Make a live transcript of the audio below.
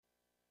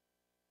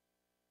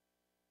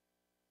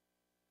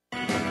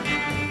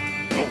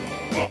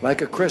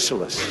Like a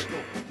chrysalis,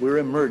 we're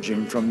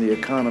emerging from the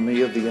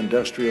economy of the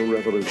Industrial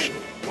Revolution,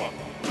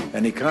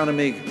 an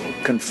economy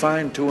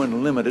confined to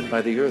and limited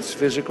by the Earth's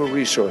physical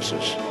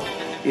resources,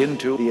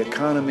 into the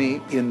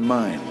economy in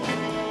mind,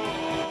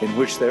 in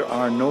which there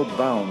are no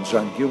bounds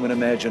on human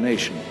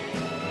imagination,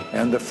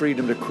 and the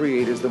freedom to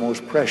create is the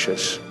most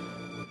precious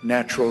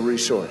natural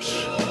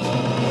resource.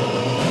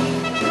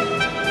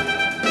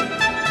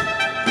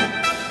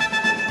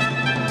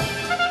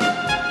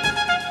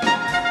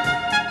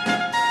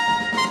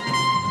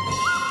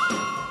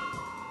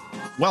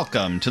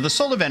 Welcome to the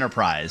Soul of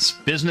Enterprise,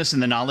 Business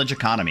in the Knowledge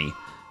Economy,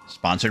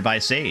 sponsored by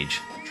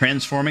Sage,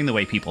 transforming the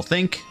way people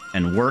think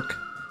and work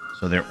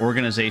so their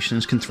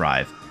organizations can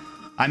thrive.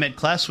 I'm Ed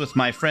Kless with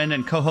my friend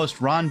and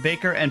co-host Ron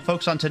Baker, and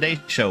folks, on today's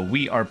show,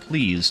 we are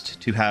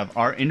pleased to have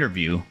our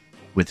interview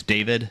with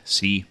David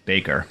C.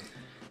 Baker.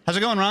 How's it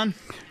going, Ron?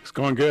 It's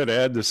going good,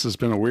 Ed. This has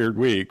been a weird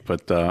week,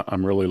 but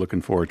I'm really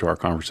looking forward to our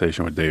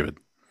conversation with David.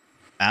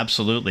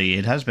 Absolutely.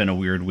 It has been a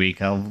weird week.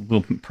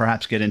 We'll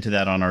perhaps get into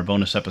that on our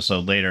bonus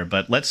episode later,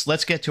 but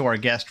let's get to our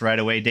guest right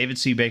away. David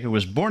C. Baker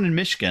was born in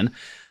Michigan,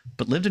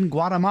 but lived in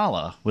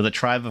Guatemala with a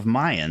tribe of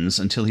Mayans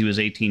until he was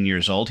 18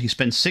 years old. He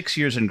spent 6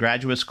 years in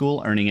graduate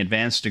school, earning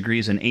advanced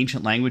degrees in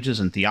ancient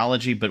languages and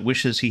theology, but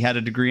wishes he had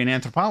a degree in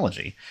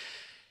anthropology.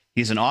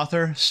 He's an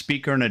author,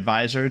 speaker, and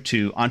advisor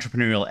to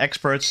entrepreneurial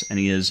experts, and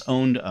he has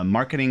owned a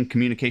marketing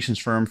communications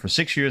firm for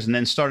 6 years and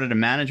then started a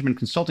management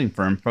consulting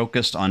firm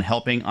focused on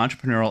helping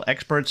entrepreneurial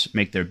experts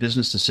make their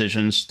business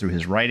decisions through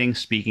his writing,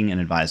 speaking,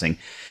 and advising.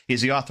 He's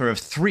the author of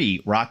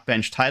 3 Rock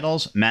Bench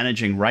titles: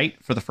 Managing Right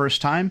for the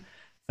First Time,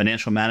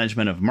 Financial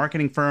Management of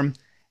Marketing Firm,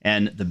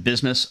 and The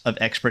Business of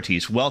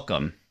Expertise.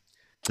 Welcome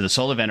to the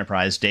Soul of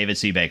Enterprise, David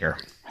C. Baker.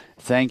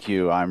 Thank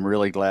you. I'm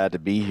really glad to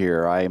be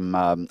here. I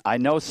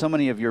know so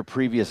many of your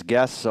previous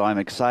guests, so I'm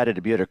excited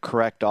to be able to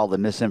correct all the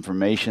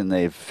misinformation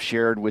they've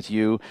shared with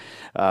you.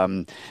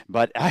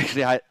 But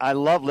actually, I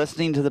love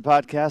listening to the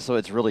podcast, so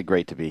it's really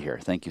great to be here.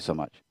 Thank you so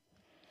much.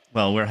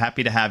 Well, we're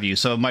happy to have you.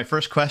 So my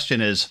first question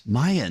is,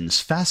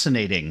 Mayans,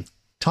 fascinating.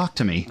 Talk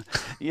to me.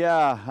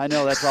 Yeah, I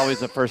know that's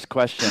always the first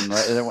question.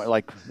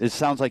 Like, it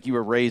sounds like you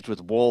were raised with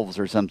wolves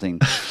or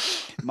something.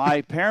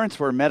 My parents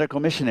were medical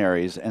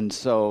missionaries, and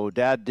so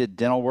Dad did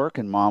dental work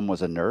and Mom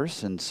was a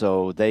nurse, and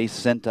so they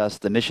sent us,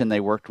 the mission they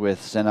worked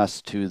with sent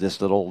us to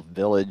this little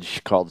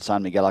village called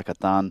San Miguel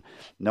Acatan.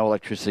 No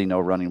electricity, no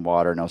running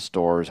water, no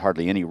stores,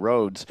 hardly any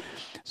roads.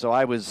 So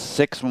I was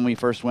 6 when we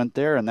first went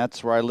there, and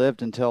that's where I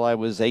lived until I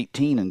was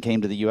 18 and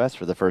came to the U.S.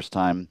 for the first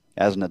time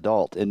as an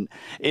adult. And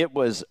it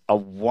was a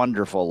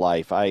wonderful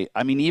life. I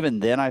mean,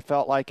 even then I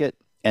felt like it,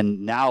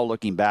 and now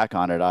looking back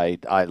on it,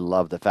 I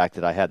love the fact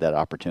that I had that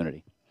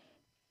opportunity.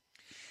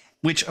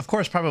 Which, of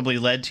course, probably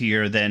led to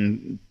your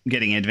then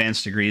getting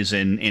advanced degrees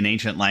in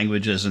ancient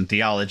languages and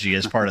theology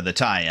as part of the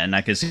tie-in. I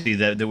could see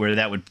that where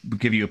that would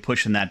give you a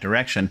push in that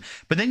direction.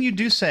 But then you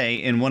do say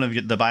in one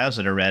of the bios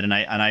that I read, and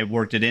I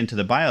worked it into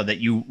the bio, that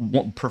you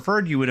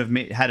preferred you would have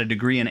had a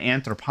degree in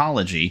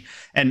anthropology.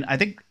 And I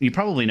think you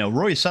probably know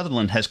Roy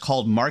Sutherland has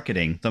called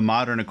marketing the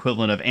modern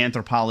equivalent of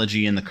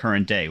anthropology in the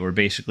current day, where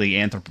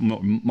basically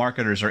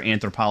marketers are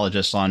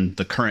anthropologists on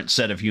the current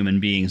set of human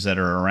beings that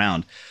are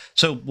around.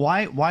 So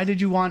why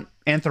did you want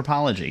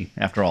anthropology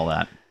after all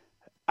that?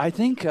 I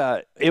think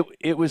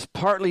it was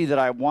partly that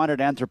I wanted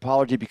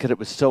anthropology because it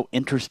was so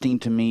interesting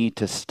to me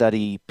to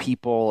study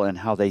people and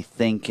how they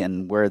think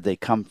and where they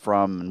come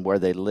from and where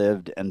they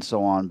lived and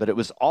so on. But it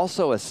was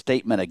also a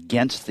statement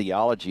against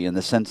theology in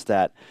the sense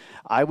that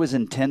I was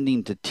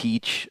intending to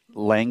teach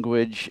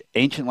language,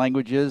 ancient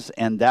languages,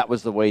 and that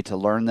was the way to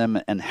learn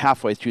them. And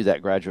halfway through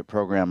that graduate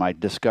program, I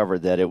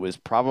discovered that it was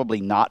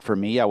probably not for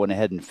me. I went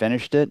ahead and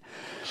finished it.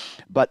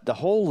 But the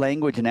whole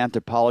language and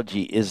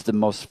anthropology is the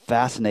most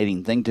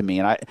fascinating thing to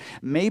me. And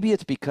maybe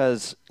it's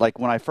because, like,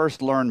 when I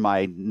first learned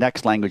my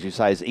next language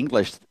besides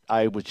English,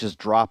 I was just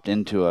dropped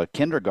into a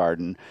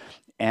kindergarten,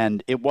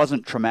 and it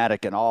wasn't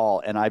traumatic at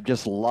all. And I've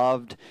just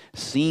loved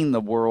seeing the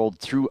world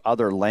through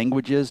other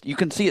languages. You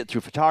can see it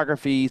through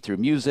photography, through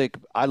music.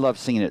 I love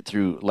seeing it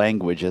through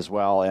language as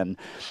well. And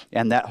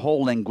that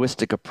whole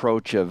linguistic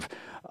approach of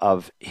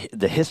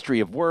the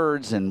history of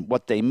words and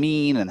what they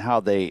mean and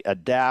how they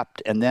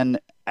adapt, and then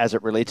as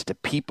it relates to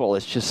people,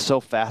 it's just so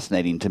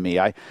fascinating to me.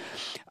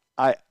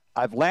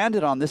 I've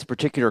landed on this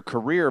particular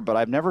career, but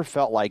I've never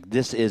felt like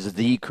this is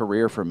the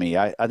career for me.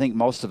 I think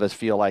most of us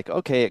feel like,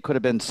 okay, it could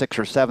have been 6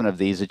 or 7 of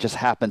these. It just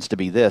happens to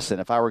be this. And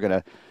if I were going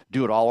to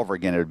do it all over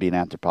again, it would be an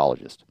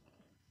anthropologist.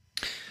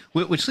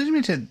 Which leads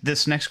me to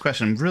this next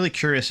question. I'm really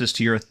curious as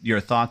to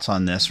your thoughts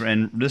on this.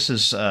 And this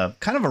is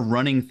kind of a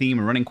running theme,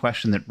 a running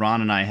question that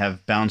Ron and I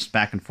have bounced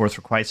back and forth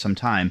for quite some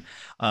time.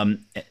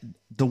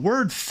 The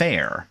word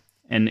fair,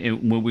 and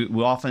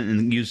we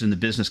often use in the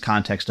business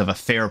context of a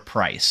fair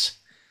price,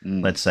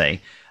 let's say.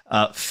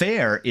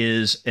 Fair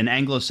is an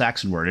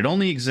Anglo-Saxon word. It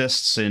only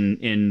exists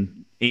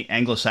in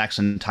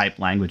Anglo-Saxon type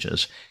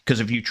languages.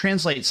 Because if you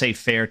translate, say,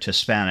 fair to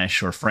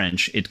Spanish or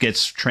French, it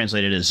gets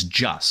translated as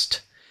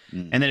just.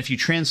 And then if you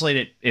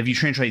translate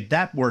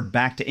that word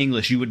back to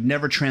English, you would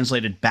never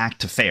translate it back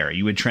to fair.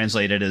 You would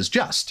translate it as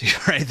just,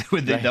 right?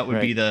 That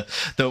would be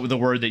the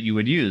word that you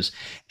would use.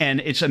 And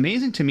it's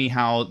amazing to me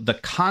how the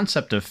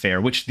concept of fair,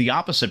 which the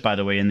opposite, by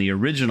the way, in the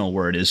original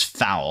word is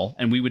foul.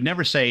 And we would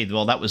never say,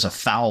 well, that was a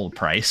foul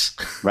price.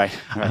 Right.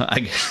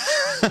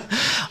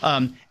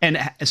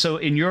 And so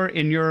in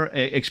your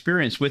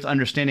experience with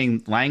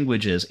understanding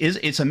languages,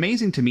 it's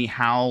amazing to me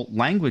how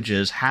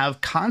languages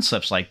have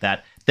concepts like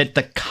that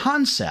the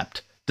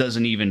concept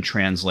doesn't even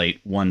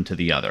translate one to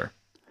the other.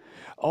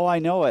 Oh, I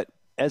know it.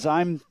 As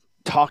I'm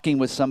talking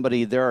with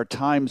somebody, there are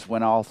times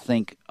when I'll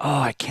think,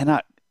 oh, I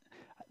can't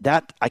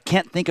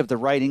think of the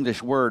right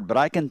English word, but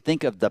I can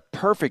think of the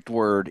perfect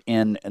word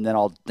and then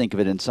I'll think of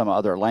it in some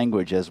other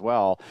language as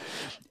well.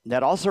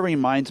 That also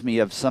reminds me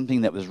of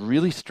something that was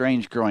really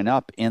strange growing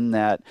up in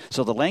that,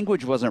 so the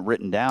language wasn't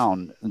written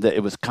down.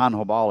 It was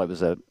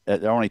Kanhobal. There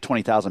were only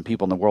 20,000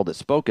 people in the world that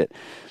spoke it.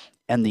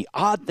 And the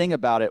odd thing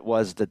about it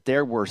was that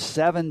there were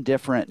 7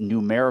 different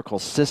numerical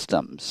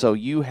systems. So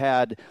you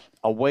had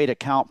a way to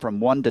count from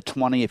 1 to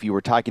 20 if you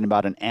were talking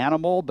about an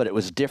animal, but it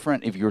was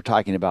different if you were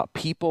talking about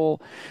people.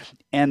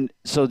 And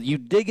so you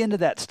dig into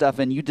that stuff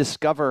and you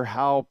discover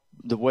how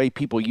the way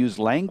people use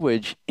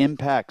language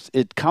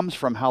it comes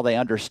from how they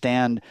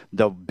understand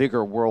the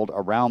bigger world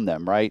around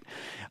them, right?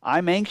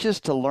 I'm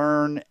anxious to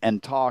learn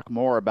and talk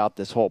more about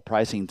this whole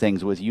pricing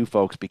things with you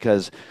folks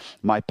because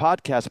my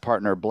podcast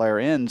partner, Blair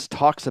Inns,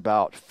 talks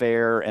about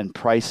fair and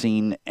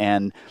pricing,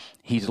 and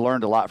he's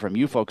learned a lot from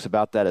you folks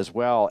about that as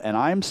well. And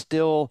I am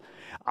still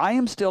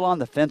on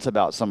the fence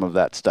about some of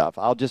that stuff.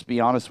 I'll just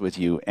be honest with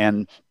you.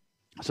 And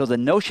so the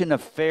notion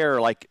of fair,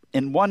 like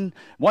in one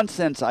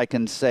sense, I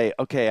can say,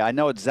 okay, I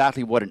know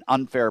exactly what an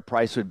unfair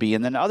price would be.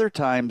 And then other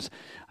times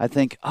I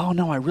think, oh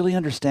no, I really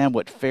understand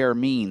what fair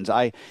means.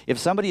 If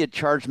somebody had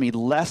charged me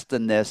less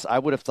than this, I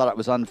would have thought it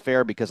was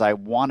unfair because I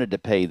wanted to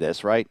pay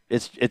this, right?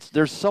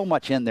 There's so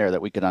much in there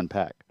that we could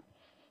unpack.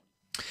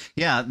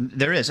 Yeah,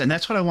 there is, and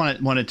that's what I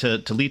wanted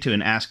to lead to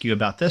and ask you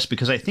about this,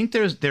 because I think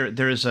there's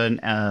an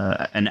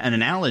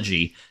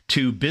analogy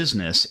to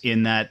business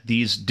in that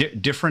these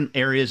different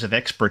areas of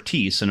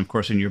expertise, and of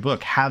course in your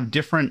book, have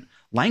different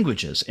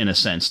languages in a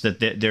sense that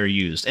they're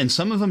used, and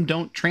some of them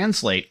don't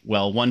translate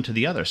well one to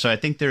the other. So I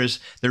think there is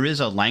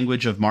a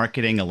language of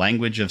marketing, a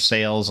language of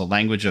sales, a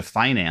language of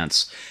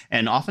finance,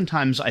 and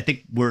oftentimes I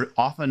think we're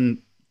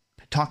often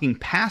talking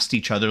past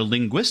each other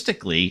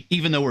linguistically,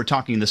 even though we're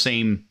talking the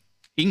same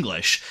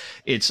English.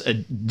 It's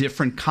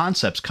different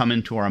concepts come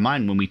into our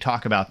mind when we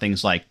talk about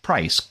things like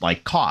price,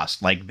 like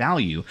cost, like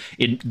value.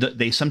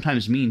 They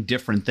sometimes mean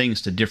different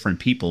things to different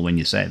people when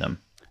you say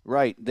them.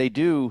 Right, they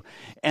do.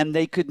 And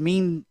they could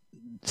mean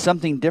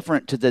something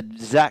different to the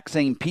exact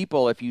same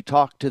people if you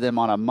talk to them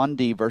on a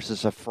Monday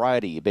versus a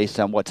Friday based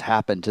on what's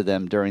happened to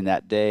them during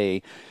that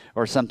day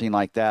or something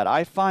like that.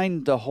 I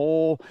find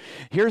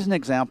here's an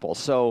example.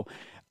 So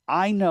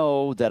I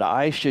know that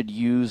I should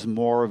use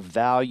more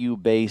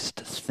value-based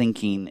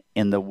thinking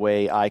in the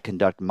way I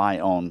conduct my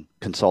own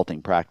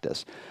consulting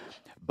practice.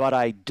 But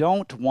I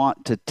don't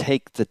want to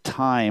take the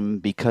time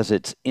because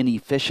it's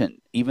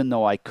inefficient, even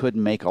though I could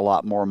make a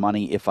lot more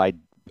money if I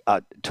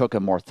took a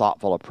more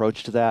thoughtful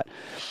approach to that.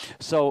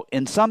 So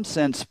in some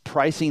sense,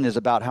 pricing is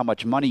about how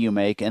much money you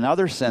make. In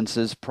other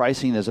senses,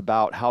 pricing is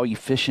about how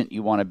efficient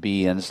you want to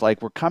be. And it's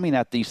like we're coming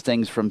at these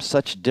things from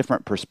such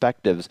different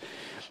perspectives.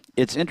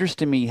 It's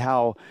interesting to me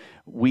how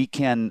we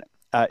can,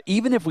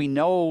 even if we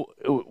know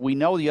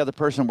the other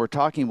person we're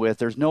talking with,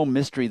 there's no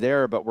mystery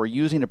there, but we're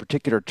using a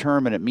particular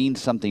term and it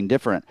means something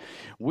different.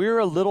 We're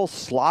a little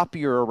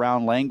sloppier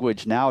around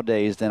language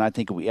nowadays than I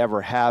think we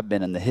ever have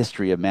been in the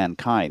history of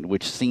mankind,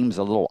 which seems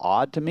a little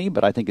odd to me,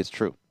 but I think it's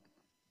true.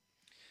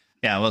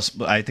 Yeah, well,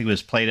 I think it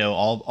was Plato.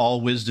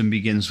 All wisdom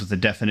begins with the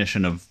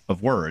definition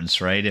of words,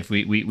 right? If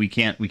we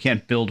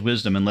can't build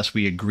wisdom unless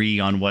we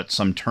agree on what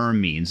some term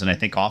means. And I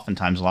think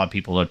oftentimes a lot of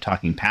people are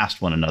talking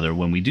past one another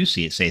when we do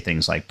say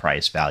things like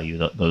price, value,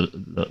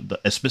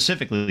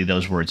 specifically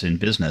those words in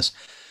business.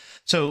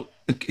 So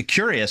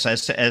curious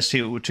as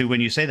to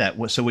when you say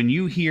that. So when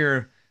you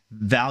hear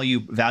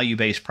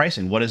value-based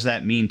pricing, what does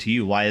that mean to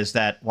you? Why is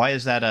that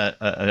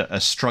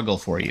a struggle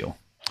for you?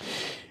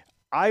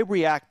 I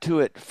react to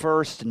it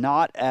first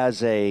not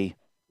as a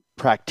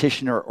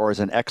practitioner or as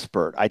an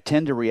expert. I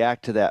tend to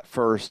react to that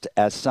first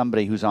as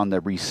somebody who's on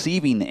the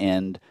receiving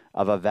end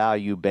of a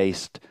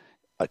value-based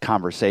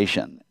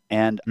conversation.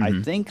 And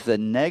I think the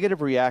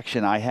negative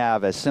reaction I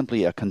have as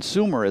simply a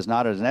consumer, as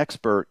not as an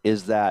expert,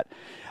 is that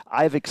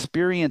I've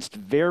experienced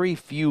very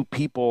few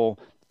people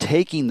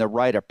taking the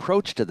right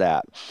approach to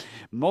that.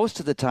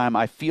 Most of the time,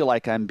 I feel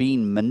like I'm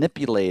being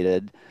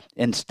manipulated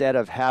instead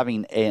of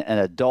having an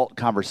adult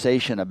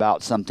conversation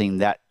about something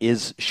that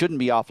shouldn't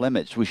be off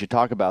limits. We should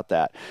talk about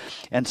that.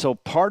 And so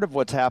part of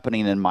what's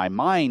happening in my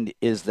mind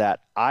is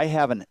that I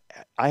haven't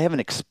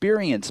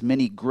experienced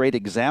many great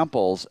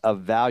examples of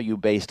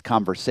value-based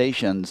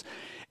conversations.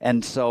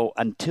 And so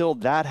until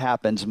that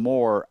happens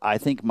more, I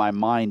think my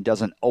mind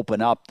doesn't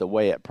open up the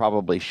way it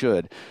probably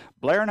should.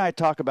 Blair and I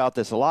talk about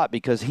this a lot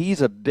because he's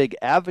a big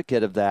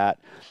advocate of that.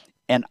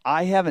 And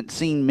I haven't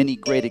seen many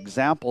great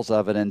examples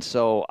of it. And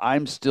so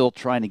I'm still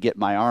trying to get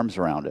my arms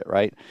around it,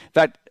 right? In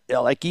fact,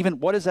 like, even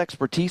what does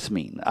expertise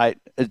mean?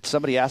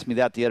 Somebody asked me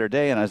that the other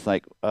day, and I was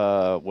like,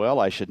 well,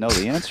 I should know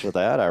the answer to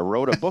that. I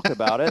wrote a book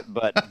about it,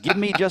 but give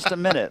me just a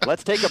minute.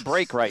 Let's take a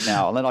break right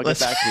now, and then I'll get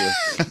back to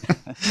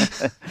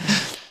you.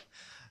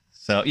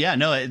 So, yeah,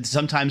 no,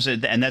 sometimes,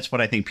 and that's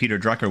what I think Peter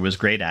Drucker was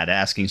great at,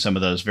 asking some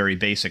of those very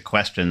basic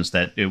questions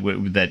that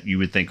that you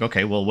would think,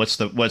 okay, well, what's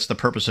the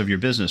purpose of your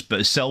business?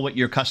 But sell what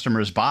your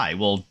customers buy.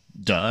 Well,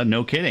 duh,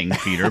 no kidding,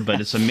 Peter. But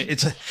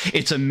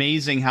it's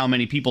amazing how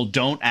many people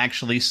don't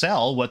actually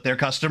sell what their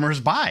customers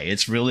buy.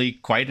 It's really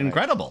quite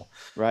incredible.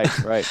 Right.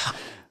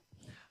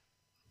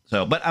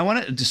 So, but I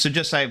want to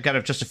suggest, I've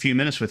got just a few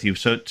minutes with you,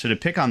 so to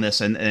pick on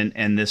this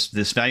and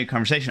this value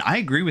conversation. I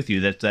agree with you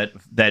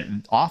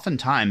that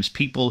oftentimes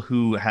people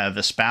who have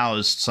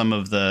espoused some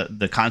of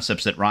the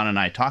concepts that Ron and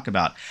I talk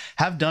about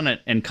have done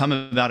it and come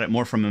about it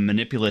more from a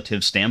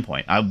manipulative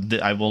standpoint.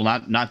 I will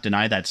not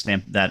deny that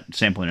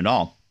standpoint at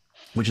all,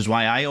 which is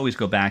why I always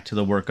go back to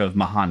the work of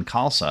Mahan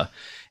Khalsa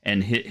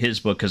and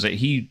his book, because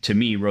he, to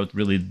me, wrote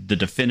really the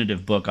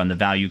definitive book on the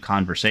value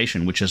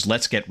conversation, which is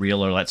let's get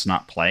real or let's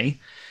not play.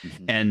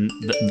 Mm-hmm.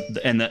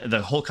 And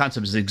the whole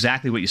concept is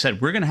exactly what you said.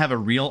 We're going to have a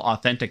real,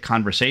 authentic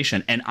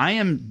conversation, and I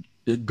am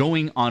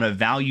going on a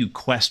value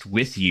quest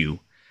with you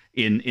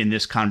in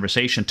this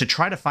conversation to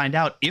try to find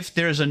out if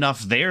there's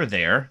enough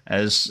there,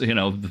 as you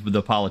know,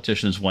 the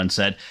politicians once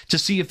said, to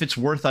see if it's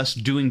worth us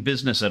doing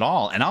business at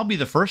all. And I'll be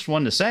the first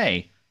one to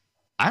say,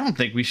 I don't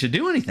think we should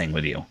do anything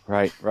with you.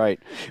 Right.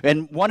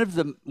 And one of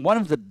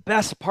the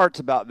best parts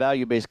about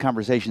value-based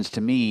conversations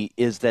to me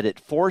is that it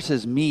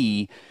forces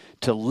me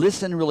to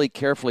listen really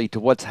carefully to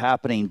what's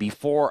happening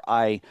before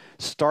I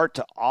start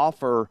to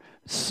offer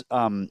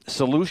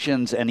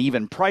solutions and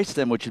even price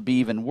them, which would be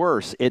even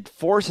worse. It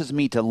forces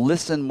me to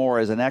listen more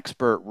as an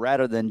expert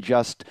rather than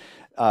just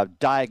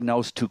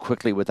diagnose too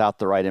quickly without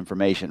the right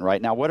information.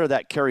 Right now, whether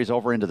that carries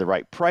over into the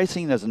right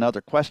pricing is another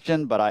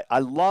question, but I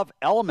love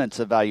elements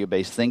of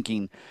value-based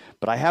thinking,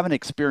 but I haven't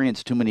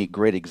experienced too many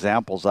great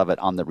examples of it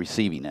on the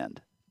receiving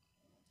end.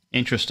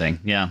 Interesting.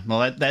 Yeah.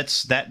 Well,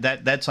 that's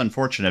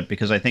unfortunate,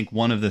 because I think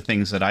one of the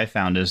things that I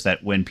found is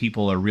that when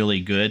people are really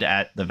good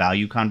at the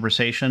value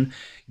conversation,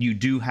 you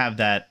do have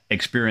that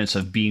experience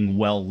of being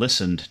well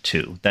listened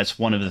to. That's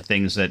one of the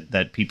things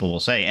that people will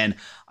say. And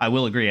I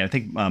will agree. I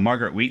think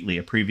Margaret Wheatley,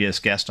 a previous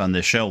guest on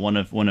this show, one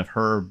of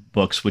her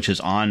books, which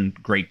is on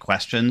great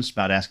questions,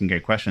 about asking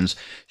great questions,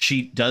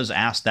 she does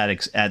ask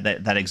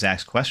that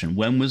exact question.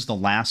 When was the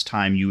last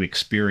time you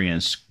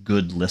experienced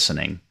good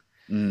listening?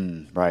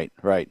 Right.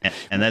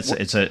 And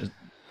it's a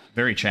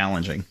very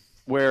challenging.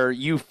 Where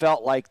you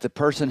felt like the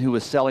person who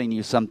was selling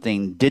you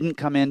something didn't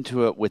come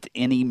into it with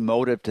any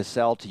motive to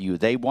sell to you.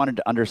 They wanted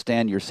to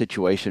understand your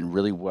situation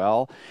really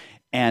well,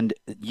 and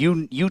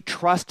you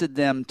trusted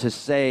them to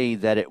say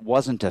that it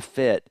wasn't a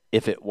fit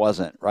if it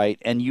wasn't, right?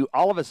 And you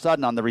all of a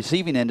sudden on the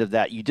receiving end of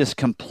that, you just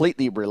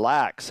completely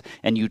relax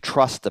and you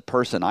trust the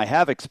person. I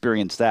have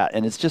experienced that,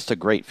 and it's just a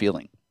great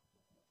feeling.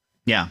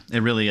 Yeah, it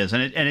really is,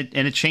 and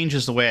it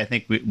changes the way I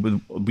think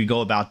we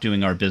go about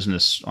doing our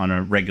business on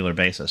a regular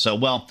basis. So,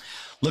 well,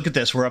 look at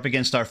this. We're up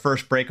against our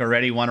first break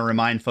already. Want to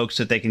remind folks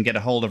that they can get a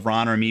hold of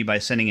Ron or me by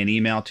sending an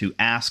email to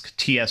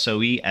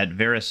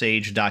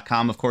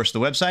asktsoe@verisage.com. Of course, the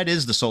website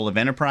is The Soul of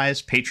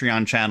Enterprise.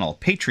 Patreon channel,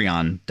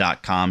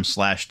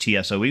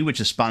 patreon.com/TSOE,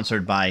 which is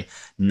sponsored by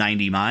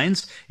 90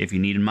 Minds. If you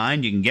need a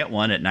mind, you can get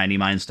one at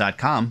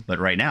 90minds.com. But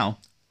right now,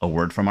 a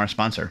word from our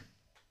sponsor.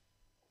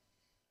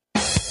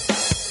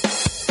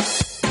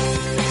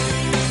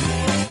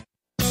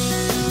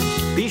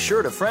 Be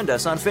sure to friend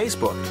us on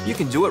Facebook. You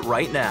can do it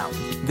right now.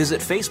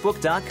 Visit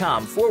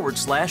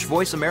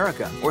facebook.com/Voice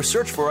America or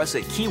search for us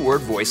at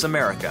keyword Voice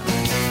America.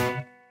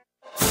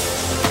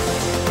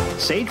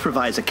 Sage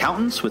provides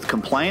accountants with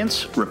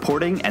compliance,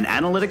 reporting, and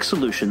analytic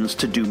solutions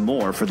to do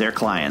more for their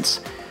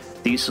clients.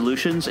 These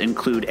solutions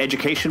include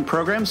education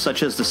programs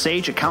such as the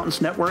Sage Accountants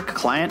Network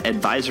Client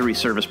Advisory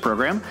Service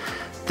Program.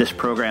 This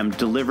program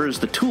delivers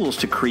the tools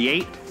to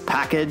create,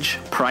 package,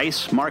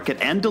 price, market,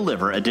 and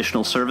deliver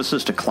additional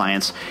services to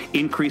clients,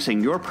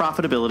 increasing your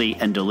profitability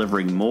and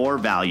delivering more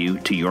value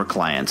to your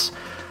clients.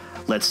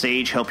 Let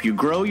Sage help you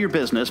grow your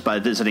business by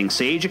visiting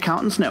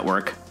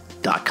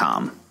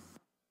sageaccountantsnetwork.com.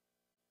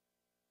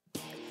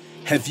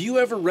 Have you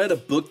ever read a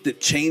book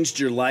that changed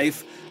your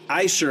life?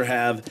 I sure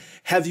have.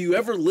 Have you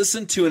ever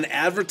listened to an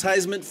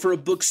advertisement for a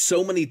book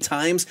so many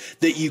times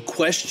that you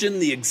question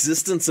the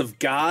existence of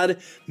God?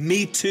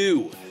 Me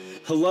too.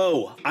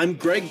 Hello, I'm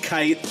Greg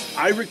Kite.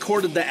 I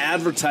recorded the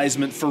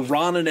advertisement for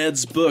Ron and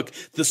Ed's book,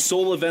 The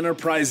Soul of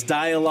Enterprise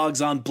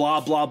Dialogues on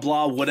blah, blah,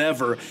 blah,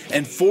 whatever.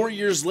 And 4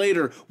 years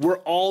later, we're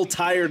all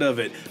tired of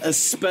it,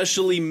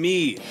 especially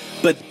me.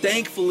 But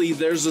thankfully,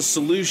 there's a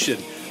solution.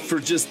 For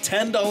just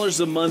 $10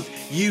 a month,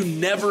 you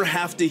never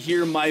have to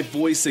hear my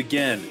voice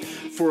again.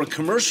 For a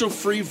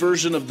commercial-free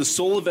version of The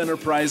Soul of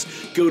Enterprise,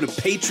 go to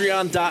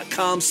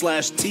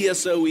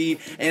patreon.com/TSOE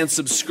and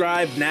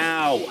subscribe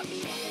now.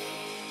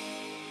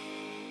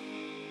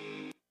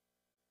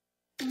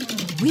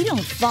 We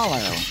don't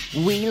follow,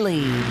 we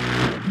lead.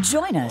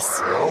 Join us,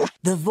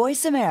 the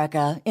Voice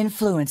America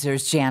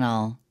Influencers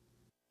Channel.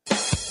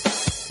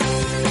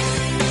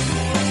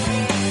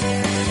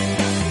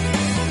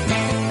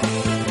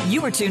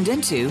 You are tuned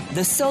into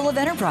The Soul of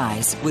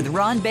Enterprise with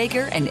Ron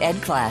Baker and Ed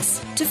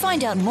Kless. To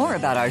find out more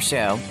about our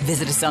show,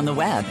 visit us on the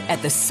web at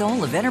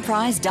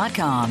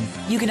thesoulofenterprise.com.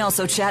 You can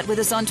also chat with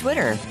us on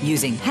Twitter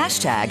using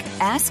hashtag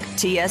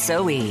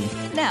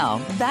AskTSOE.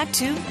 Now, back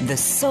to The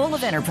Soul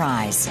of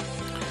Enterprise.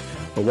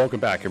 Well,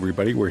 welcome back,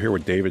 everybody. We're here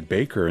with David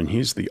Baker, and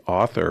he's the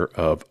author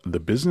of The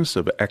Business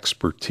of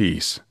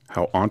Expertise,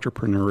 How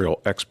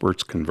Entrepreneurial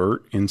Experts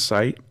Convert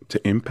Insight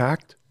to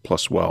Impact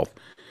plus Wealth.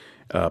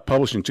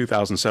 Published in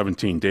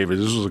 2017. David,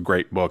 this was a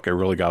great book. I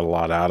really got a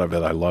lot out of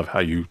it. I love how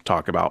you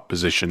talk about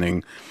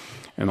positioning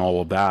and all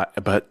of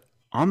that. But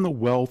on the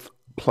wealth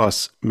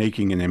plus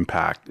making an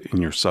impact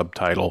in your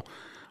subtitle,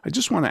 I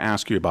just want to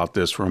ask you about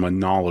this from a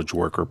knowledge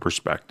worker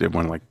perspective.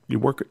 When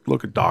you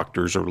look at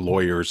doctors or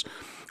lawyers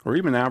or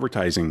even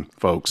advertising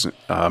folks,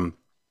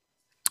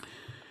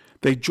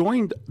 they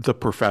joined the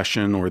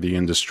profession or the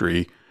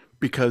industry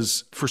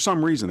because for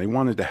some reason they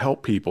wanted to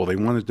help people, they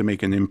wanted to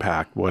make an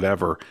impact,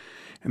 whatever.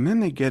 And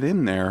then they get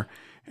in there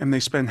and they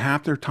spend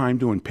half their time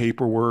doing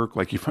paperwork.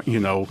 Like,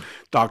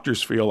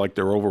 doctors feel like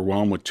they're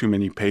overwhelmed with too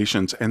many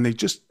patients, and they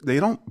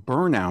don't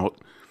burn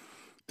out,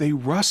 they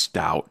rust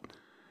out.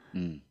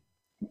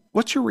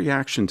 What's your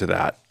reaction to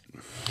that?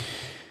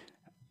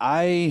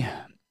 I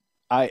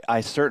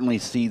certainly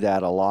see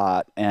that a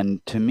lot. And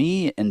to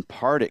me, in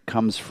part, it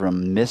comes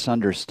from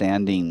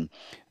misunderstanding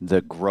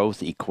the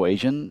growth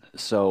equation.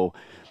 So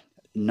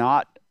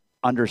not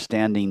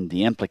understanding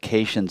the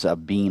implications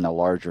of being a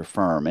larger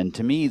firm. And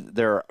to me,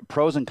 there are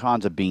pros and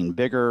cons of being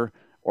bigger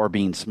or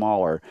being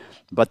smaller.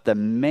 But the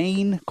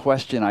main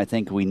question I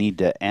think we need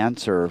to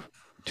answer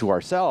to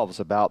ourselves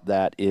about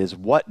that is,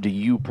 what do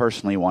you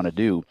personally want to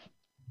do?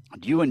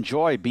 Do you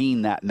enjoy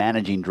being that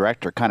managing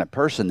director kind of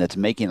person that's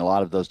making a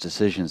lot of those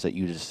decisions that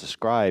you just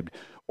described?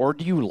 Or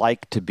do you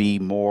like to be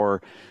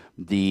more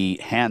the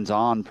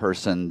hands-on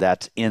person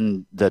that's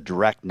in the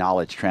direct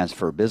knowledge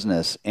transfer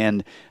business?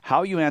 And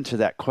how you answer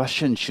that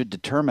question should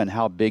determine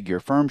how big your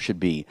firm should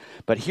be.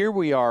 But here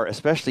we are,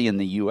 especially in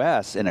the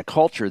U.S., in a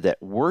culture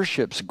that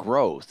worships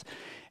growth.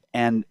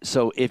 And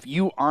so if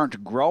you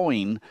aren't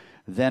growing,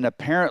 then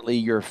apparently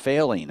you're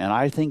failing. And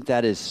I think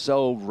that is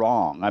so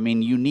wrong. I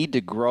mean, you need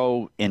to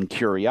grow in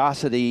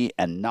curiosity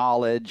and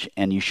knowledge,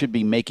 and you should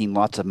be making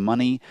lots of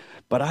money.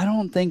 But I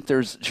don't think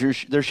there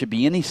should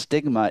be any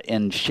stigma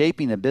in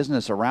shaping a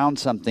business around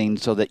something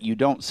so that you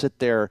don't sit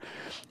there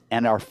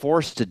and are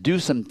forced to do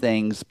some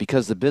things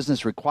because the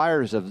business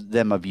requires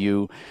of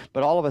you,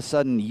 but all of a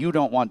sudden you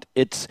don't want.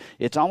 It's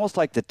almost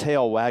like the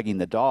tail wagging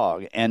the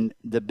dog, and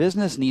the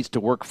business needs to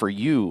work for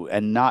you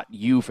and not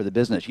you for the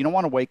business. You don't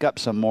want to wake up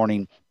some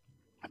morning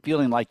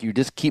feeling like you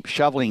just keep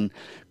shoveling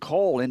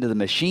coal into the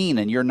machine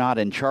and you're not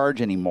in charge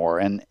anymore.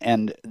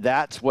 And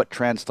that's what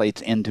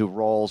translates into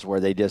roles where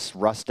they just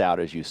rust out,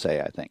 as you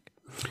say, I think.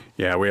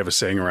 Yeah, we have a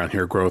saying around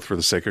here, growth for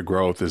the sake of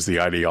growth is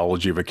the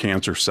ideology of a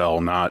cancer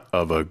cell, not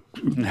of a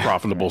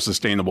profitable,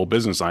 sustainable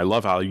business. And I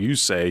love how you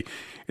say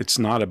it's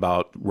not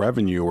about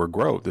revenue or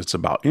growth. It's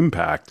about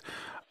impact.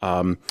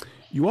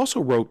 You also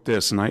wrote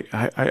this, and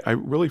I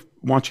really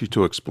want you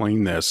to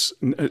explain this.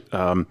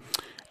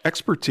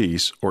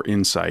 Expertise or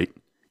insight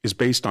is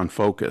based on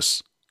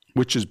focus,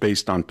 which is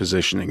based on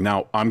positioning.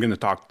 Now, I'm going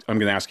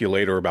to ask you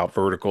later about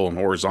vertical and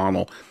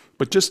horizontal,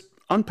 but just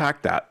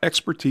unpack that.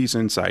 Expertise,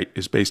 insight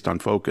is based on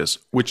focus,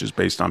 which is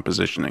based on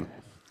positioning.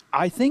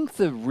 I think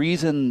the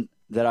reason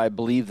that I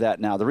believe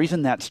that now, the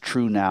reason that's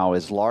true now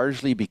is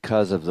largely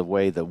because of the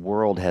way the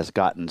world has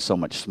gotten so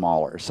much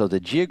smaller. So the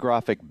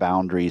geographic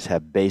boundaries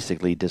have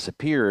basically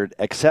disappeared,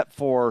 except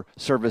for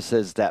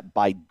services that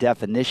by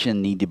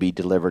definition need to be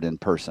delivered in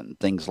person.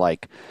 Things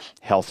like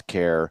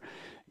healthcare,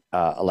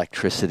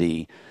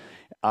 electricity,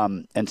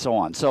 and so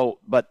on. So,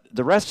 but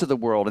the rest of the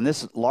world, and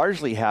this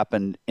largely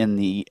happened in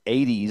the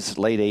 80s,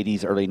 late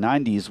 80s, early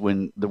 90s,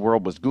 when the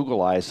world was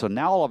Googleized. So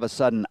now all of a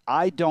sudden,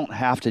 I don't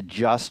have to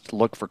just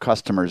look for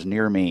customers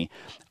near me.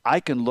 I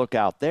can look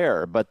out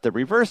there. But the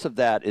reverse of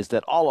that is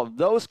that all of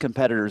those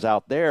competitors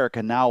out there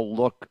can now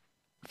look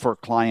for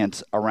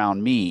clients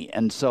around me.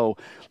 And so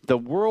the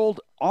world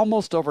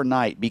almost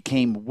overnight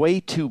became way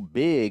too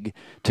big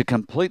to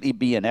completely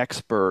be an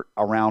expert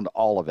around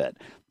all of it.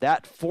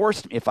 That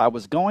forced, if I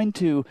was going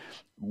to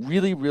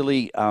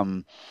really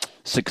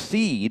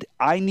succeed,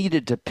 I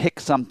needed to pick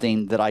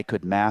something that I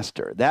could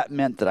master. That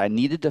meant that I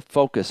needed to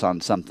focus on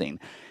something.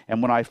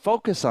 And when I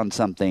focus on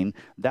something,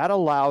 that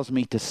allows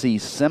me to see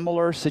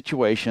similar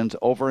situations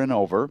over and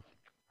over.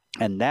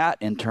 And that,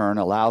 in turn,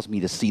 allows me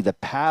to see the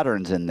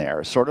patterns in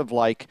there, sort of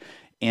like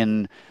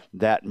in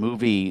that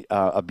movie,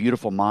 A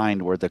Beautiful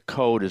Mind, where the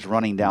code is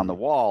running down the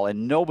wall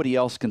and nobody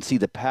else can see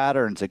the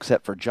patterns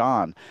except for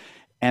John.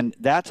 And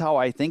that's how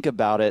I think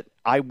about it.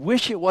 I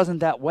wish it wasn't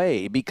that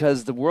way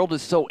because the world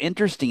is so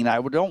interesting.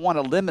 I don't want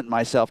to limit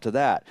myself to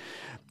that.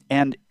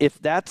 And if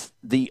that's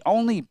the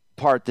only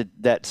part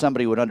that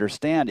somebody would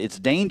understand, it's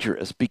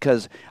dangerous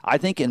because I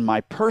think in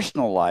my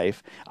personal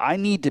life, I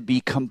need to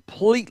be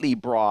completely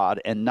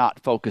broad and not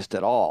focused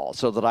at all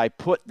so that I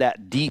put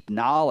that deep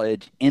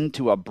knowledge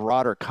into a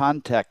broader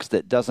context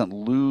that doesn't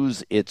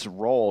lose its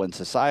role in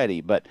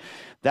society. But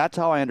that's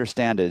how I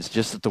understand it. It's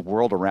just that the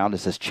world around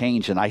us has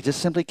changed, and I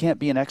just simply can't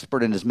be an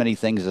expert in as many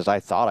things as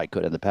I thought I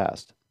could in the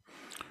past.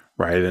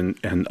 Right.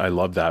 And I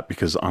love that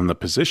because on the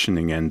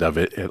positioning end of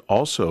it, it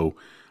also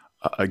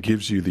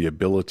gives you the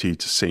ability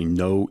to say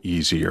no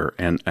easier.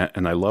 And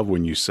I love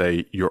when you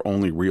say your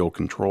only real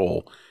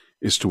control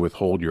is to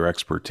withhold your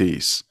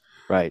expertise.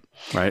 Right.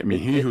 Right. I mean,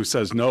 he who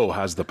says no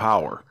has the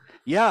power.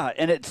 Yeah,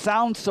 and it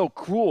sounds so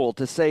cruel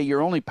to say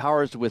your only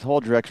power is to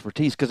withhold your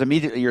expertise because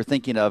immediately you're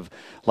thinking of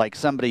like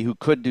somebody who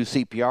could do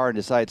CPR and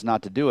decides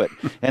not to do it.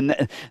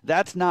 And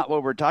that's not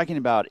what we're talking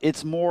about.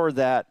 It's more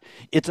that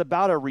it's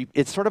about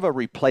it's sort of a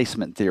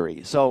replacement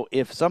theory. So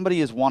if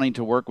somebody is wanting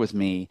to work with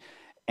me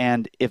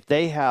and if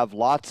they have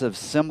lots of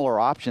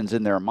similar options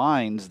in their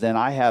minds, then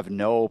I have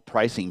no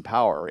pricing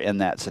power in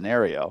that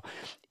scenario.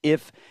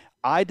 If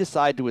I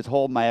decide to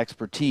withhold my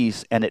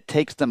expertise and it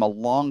takes them a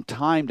long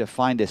time to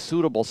find a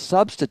suitable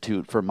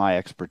substitute for my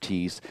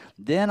expertise,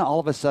 then all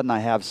of a sudden I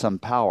have some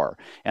power.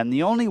 And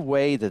the only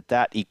way that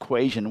that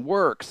equation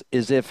works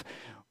is if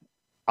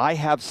I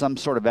have some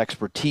sort of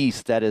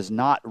expertise that is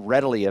not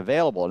readily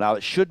available. Now,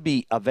 it should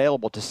be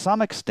available to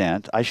some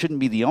extent. I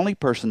shouldn't be the only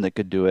person that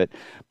could do it,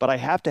 but I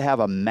have to have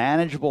a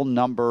manageable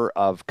number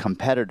of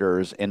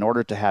competitors in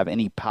order to have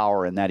any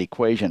power in that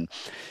equation.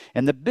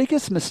 And the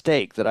biggest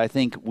mistake that I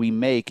think we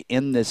make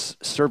in this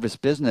service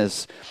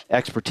business,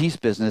 expertise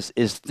business,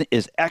 is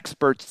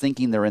experts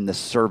thinking they're in the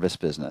service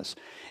business.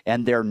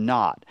 And they're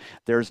not.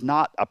 There's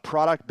not a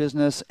product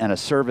business and a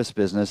service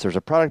business. There's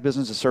a product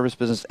business, a service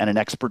business, and an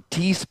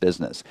expertise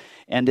business.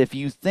 And if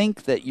you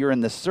think that you're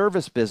in the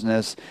service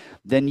business,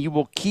 then you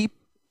will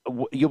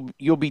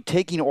you'll be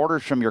taking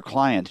orders from your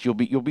clients. You'll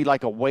be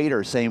like a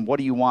waiter saying, "What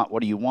do you want?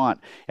 What do you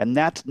want?" And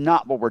that's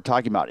not what we're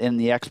talking about. In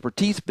the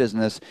expertise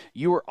business,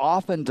 you are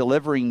often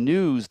delivering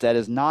news that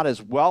is not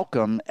as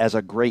welcome as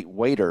a great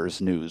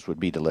waiter's news would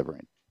be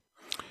delivering.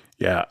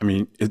 Yeah, I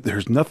mean,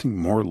 there's nothing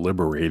more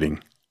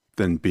liberating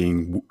than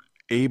being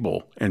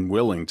able and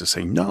willing to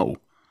say no.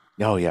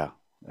 Oh, yeah,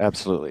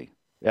 absolutely.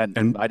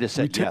 And I just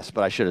said yes,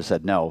 but I should have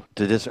said no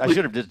to this. I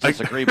should have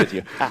disagreed with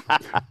you.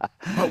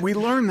 But we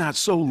learn that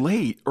so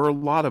late, or a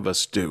lot of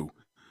us do.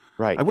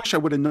 Right. I wish I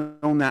would have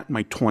known that in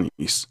my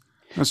 20s.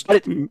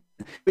 But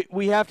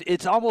we have to,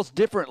 it's almost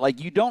different. Like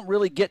you don't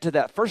really get to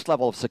that first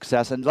level of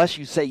success unless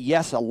you say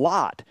yes a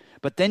lot.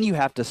 But then you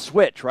have to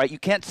switch, right? You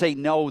can't say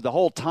no the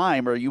whole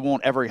time or you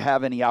won't ever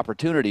have any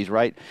opportunities,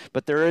 right?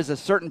 But there is a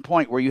certain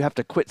point where you have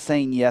to quit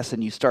saying yes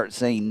and you start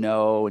saying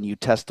no and you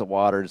test the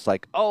water. It's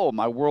like, oh,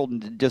 my world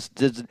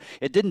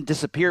it didn't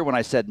disappear when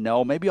I said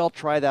no. Maybe I'll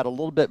try that a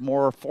little bit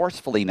more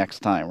forcefully next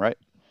time, right?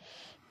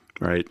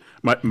 Right.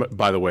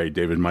 By the way,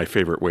 David, my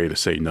favorite way to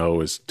say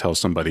no is tell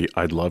somebody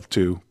I'd love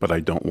to, but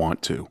I don't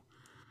want to.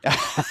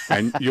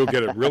 And you'll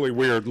get a really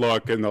weird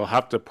look and they'll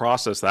have to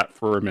process that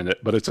for a minute,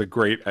 but it's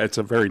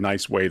a very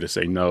nice way to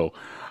say no.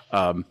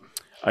 I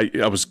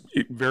was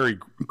very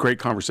great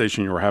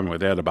conversation you were having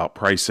with Ed about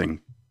pricing.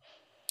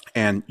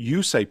 And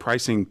you say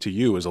pricing to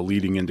you is a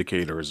leading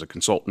indicator. As a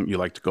consultant, you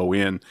like to go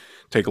in,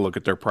 take a look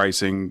at their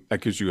pricing.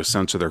 That gives you a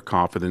sense of their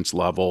confidence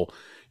level.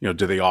 You know,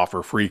 do they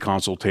offer free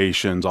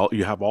consultations?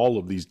 You have all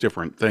of these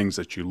different things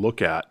that you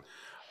look at.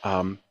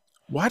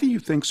 Why do you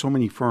think so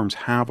many firms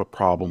have a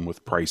problem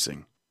with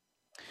pricing?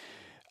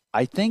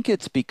 I think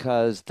it's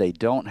because they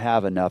don't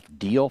have enough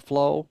deal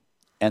flow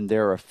and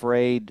they're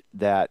afraid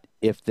that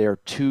if they're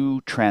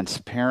too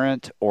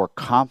transparent or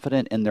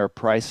confident in their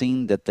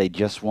pricing, that they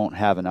just won't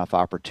have enough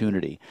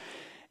opportunity.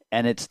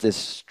 And it's this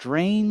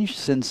strange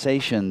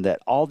sensation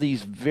that all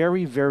these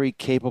very, very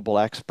capable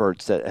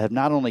experts that have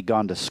not only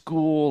gone to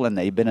school and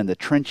they've been in the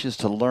trenches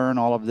to learn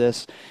all of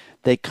this,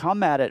 they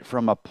come at it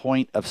from a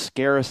point of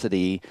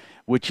scarcity,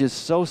 which is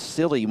so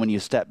silly when you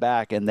step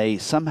back, and they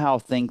somehow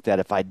think that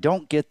if I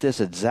don't get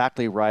this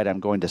exactly right, I'm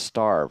going to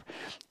starve.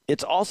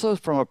 It's also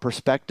from a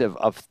perspective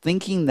of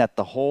thinking that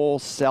the whole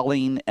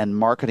selling and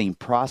marketing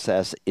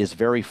process is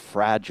very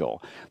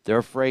fragile. They're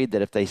afraid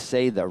that if they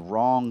say the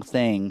wrong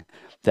thing,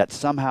 that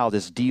somehow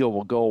this deal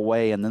will go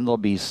away and then they'll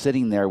be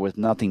sitting there with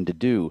nothing to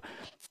do.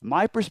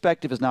 My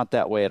perspective is not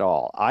that way at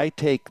all. I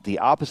take the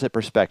opposite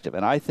perspective,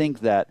 and I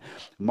think that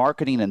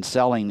marketing and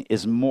selling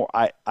is more,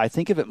 I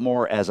think of it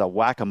more as a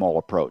whack-a-mole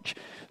approach.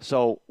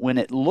 So when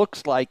it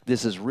looks like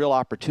this is real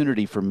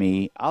opportunity for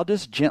me, I'll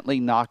just gently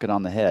knock it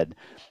on the head.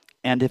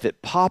 And if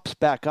it pops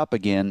back up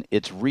again,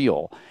 it's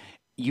real.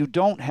 You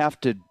don't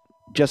have to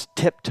just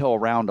tiptoe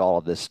around all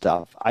of this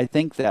stuff. I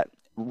think that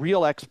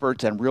real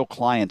experts and real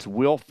clients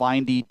will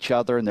find each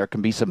other, and there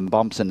can be some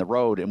bumps in the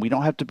road, and we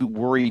don't have to be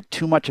worried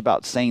too much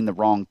about saying the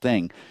wrong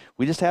thing.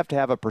 We just have to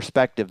have a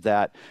perspective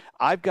that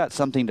I've got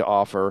something to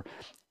offer,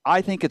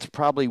 I think it's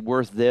probably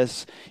worth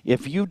this.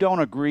 If you don't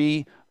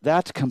agree,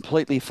 that's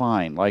completely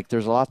fine. Like,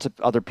 there's lots of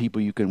other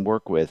people you can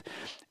work with.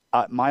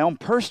 My own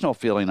personal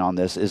feeling on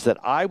this is that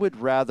I would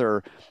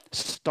rather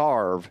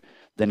starve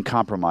than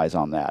compromise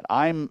on that.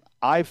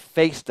 I've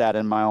faced that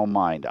in my own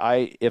mind.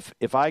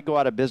 If I go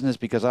out of business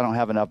because I don't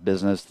have enough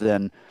business,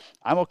 then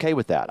I'm okay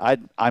with that.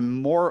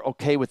 I'm more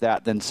okay with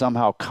that than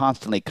somehow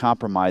constantly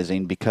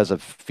compromising because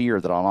of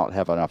fear that I'll not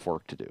have enough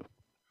work to do.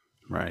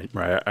 Right.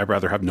 I'd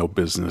rather have no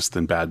business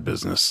than bad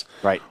business.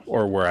 Right.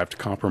 Or where I have to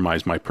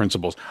compromise my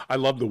principles. I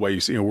love the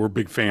way we're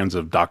big fans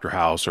of Dr.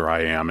 House, or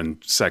I am,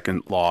 and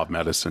second law of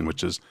medicine,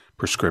 which is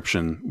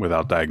prescription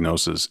without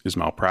diagnosis is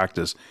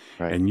malpractice.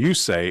 Right. And you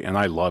say, and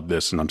I love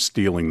this, and I'm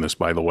stealing this,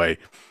 by the way,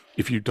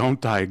 if you don't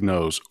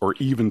diagnose or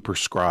even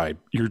prescribe,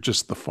 you're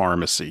just the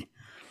pharmacy.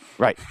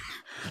 Right.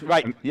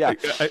 Right. Yeah.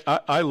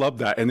 I love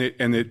that. And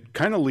it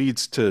kind of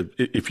leads to,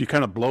 if you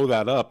kind of blow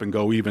that up and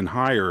go even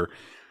higher,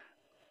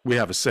 we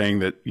have a saying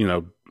that,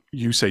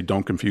 you say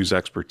don't confuse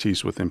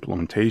expertise with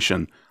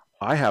implementation.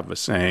 I have a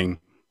saying,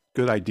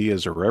 good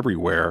ideas are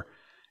everywhere,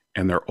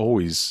 and they're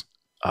always,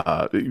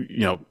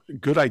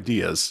 good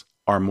ideas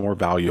are more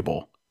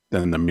valuable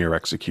than the mere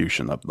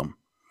execution of them.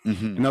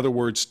 Mm-hmm. In other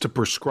words, to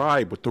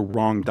prescribe with the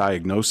wrong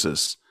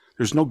diagnosis,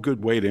 there's no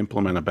good way to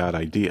implement a bad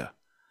idea.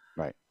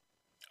 Right.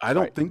 I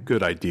don't think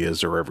good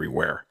ideas are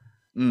everywhere.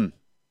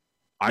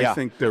 I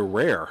think they're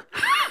rare.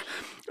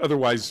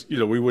 Otherwise,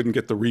 we wouldn't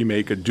get the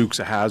remake of Dukes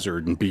of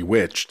Hazzard and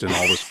Bewitched and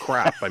all this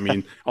crap. I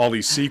mean, all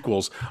these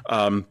sequels.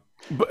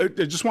 But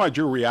I just wanted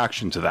your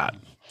reaction to that.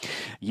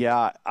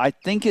 Yeah, I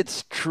think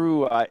it's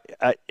true.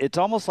 It's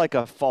almost like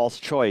a false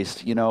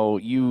choice.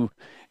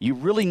 You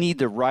really need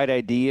the right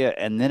idea,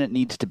 and then it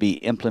needs to be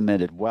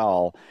implemented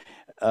well.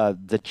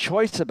 The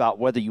choice about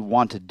whether you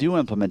want to do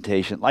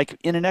implementation, like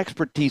in an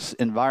expertise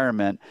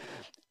environment,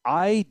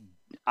 I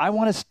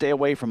want to stay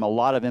away from a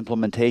lot of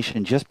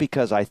implementation just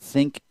because I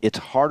think it's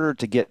harder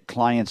to get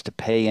clients to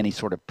pay any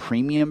sort of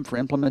premium for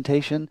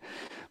implementation.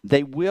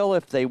 They will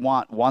if they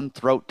want one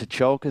throat to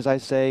choke, as I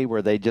say,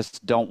 where they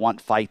just don't want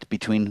fight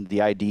between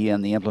the idea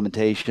and the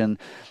implementation,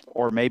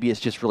 or maybe it's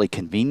just really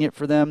convenient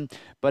for them.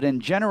 But in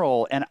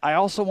general, and I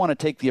also want to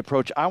take the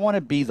approach, I want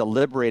to be the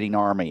liberating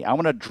army. I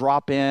want to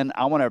drop in.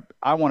 I want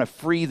to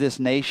free this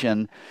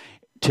nation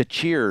to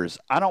cheers.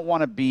 I don't want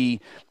to be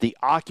the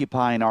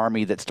occupying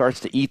army that starts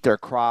to eat their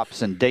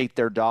crops and date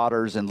their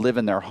daughters and live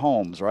in their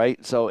homes, right?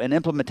 So an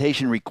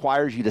implementation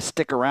requires you to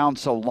stick around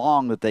so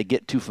long that they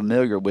get too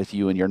familiar with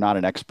you and you're not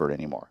an expert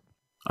anymore.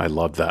 I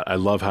love that. I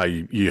love how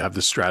you have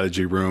the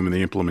strategy room and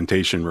the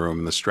implementation room,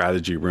 and the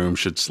strategy room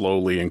should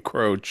slowly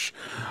encroach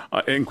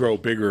and grow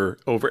bigger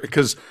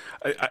because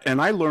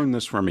I learned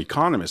this from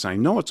economists. I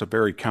know it's a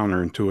very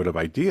counterintuitive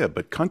idea,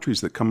 but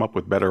countries that come up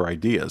with better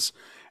ideas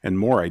and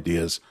more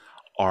ideas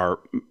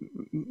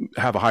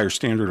have a higher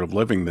standard of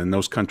living than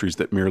those countries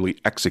that merely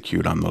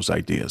execute on those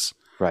ideas.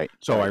 Right.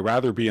 So I'd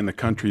rather be in the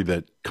country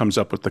that comes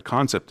up with the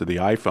concept of the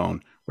iPhone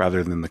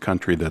rather than the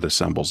country that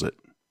assembles it.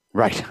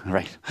 Right.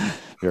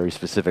 Very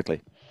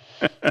specifically.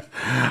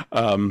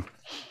 The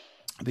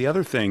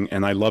other thing,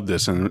 and I love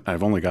this, and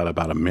I've only got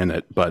about a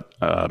minute, but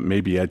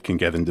maybe Ed can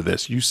get into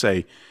this. You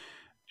say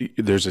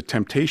there's a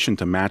temptation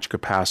to match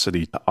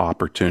capacity to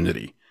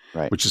opportunity.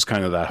 Right. Which is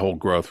kind of that whole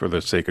growth for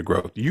the sake of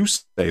growth. You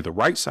say the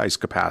right size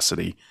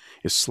capacity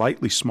is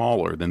slightly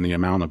smaller than the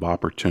amount of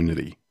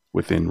opportunity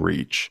within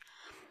reach.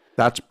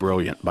 That's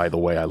brilliant, by the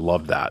way. I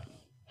love that.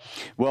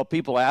 Well,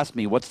 people ask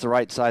me, what's the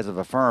right size of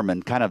a firm?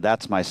 And kind of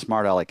that's my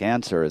smart aleck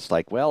answer. It's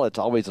like, well, it's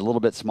always a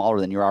little bit smaller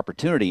than your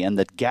opportunity. And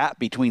the gap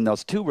between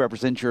those two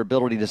represents your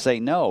ability to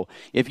say no.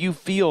 If you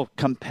feel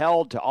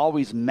compelled to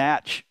always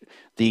match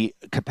the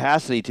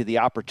capacity to the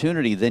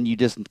opportunity, then you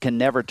just can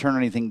never turn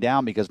anything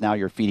down because now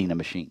you're feeding a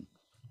machine.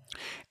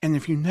 And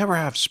if you never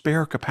have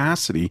spare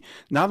capacity,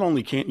 not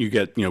only can't you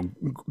get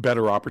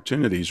better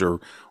opportunities or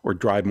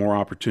drive more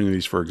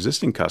opportunities for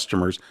existing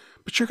customers,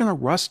 but you're going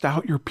to rust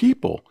out your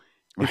people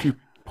if you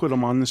put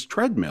them on this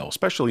treadmill,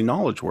 especially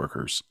knowledge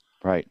workers.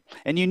 Right.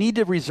 And you need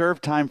to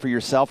reserve time for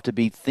yourself to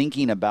be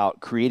thinking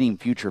about creating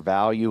future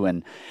value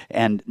and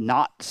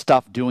not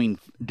doing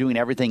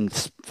everything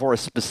for a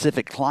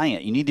specific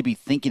client. You need to be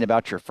thinking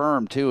about your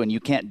firm too, and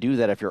you can't do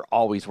that if you're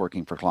always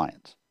working for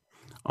clients.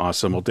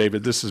 Awesome. Well,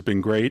 David, this has been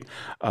great.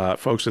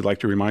 Folks, I'd like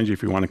to remind you,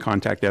 if you want to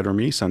contact Ed or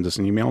me, send us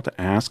an email to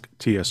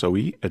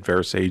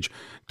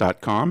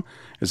asktsoe@verasage.com.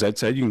 As Ed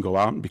said, you can go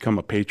out and become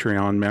a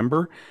Patreon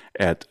member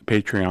at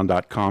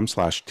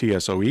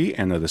patreon.com/TSOE.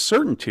 And at a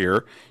certain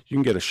tier, you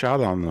can get a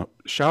shout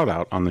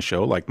out on the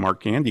show like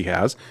Mark Gandy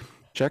has.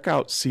 Check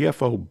out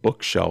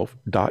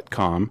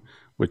CFObookshelf.com,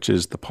 which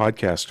is the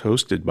podcast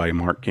hosted by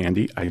Mark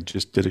Gandy. I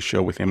just did a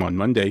show with him on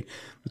Monday.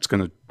 It's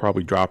going to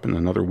probably drop in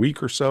another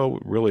week or so.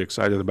 Really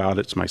excited about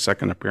it. It's my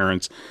second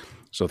appearance.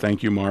 So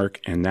thank you, Mark.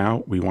 And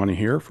now we want to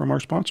hear from our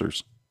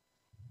sponsors.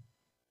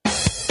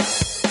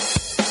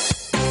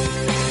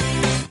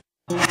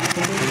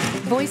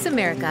 Voice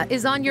America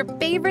is on your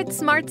favorite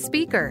smart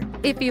speaker.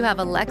 If you have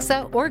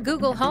Alexa or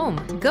Google Home,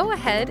 go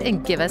ahead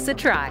and give us a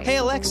try. Hey,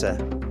 Alexa,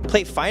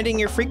 Play Finding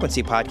Your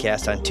Frequency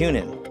podcast on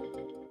TuneIn.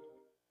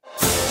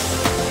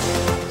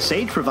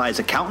 Sage provides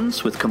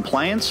accountants with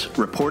compliance,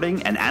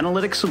 reporting, and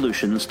analytic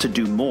solutions to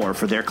do more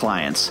for their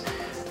clients.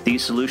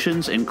 These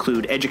solutions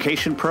include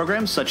education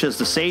programs such as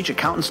the Sage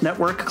Accountants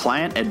Network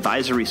Client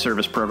Advisory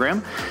Service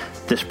Program.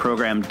 This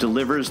program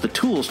delivers the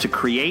tools to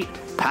create,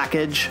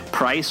 package,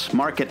 price,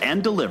 market,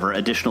 and deliver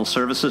additional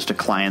services to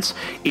clients,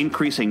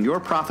 increasing your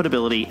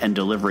profitability and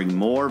delivering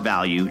more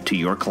value to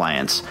your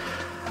clients.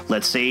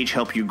 Let Sage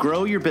help you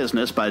grow your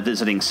business by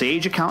visiting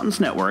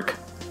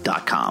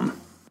sageaccountantsnetwork.com.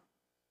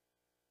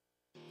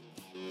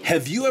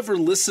 Have you ever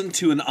listened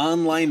to an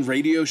online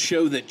radio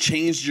show that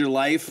changed your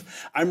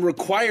life? I'm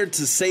required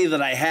to say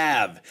that I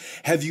have.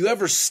 Have you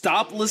ever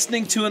stopped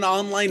listening to an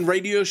online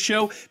radio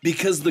show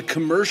because the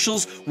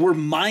commercials were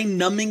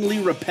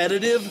mind-numbingly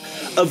repetitive?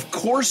 Of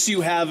course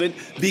you haven't,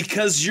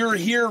 because you're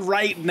here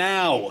right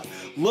now.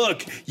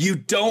 Look, you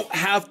don't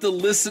have to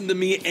listen to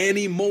me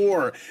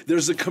anymore.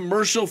 There's a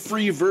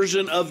commercial-free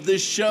version of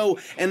this show,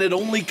 and it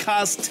only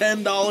costs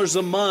 $10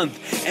 a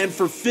month. And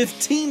for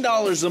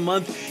 $15 a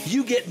month,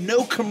 you get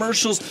no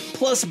commercials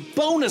plus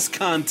bonus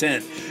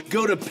content.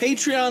 Go to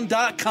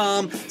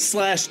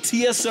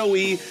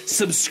patreon.com/TSOE,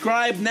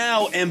 subscribe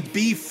now, and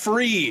be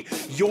free.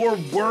 You're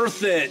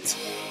worth it.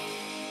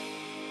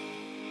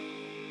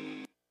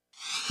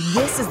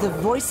 This is the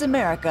Voice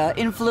America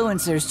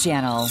Influencers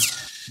Channel.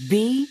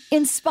 Be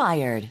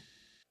inspired.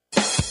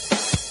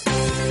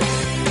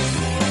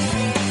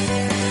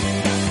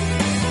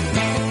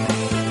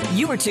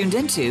 You are tuned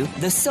into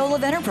The Soul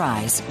of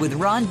Enterprise with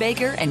Ron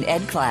Baker and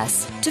Ed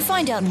Kless. To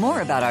find out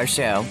more about our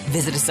show,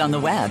 visit us on the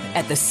web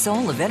at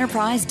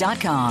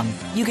thesoulofenterprise.com.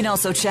 You can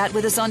also chat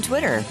with us on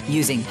Twitter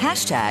using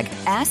hashtag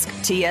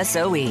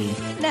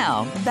AskTSOE.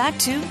 Now, back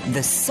to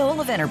The Soul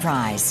of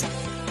Enterprise.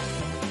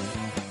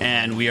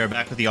 And we are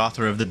back with the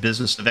author of The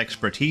Business of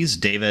Expertise,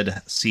 David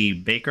C.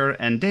 Baker.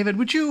 And David,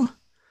 would you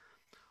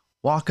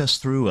walk us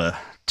through a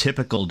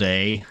typical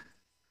day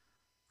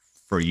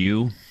for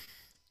you?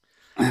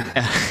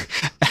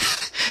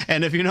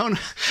 And if you don't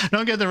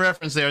get the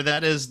reference there,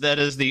 that is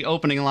the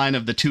opening line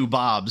of the Two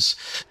Bobs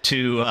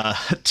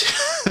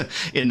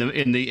in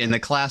the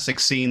classic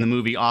scene, the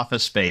movie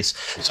Office Space.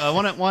 So I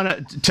want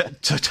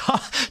to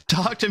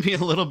talk to me a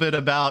little bit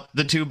about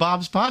the Two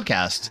Bobs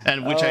podcast,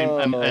 and which I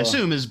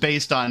assume is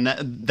based on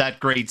that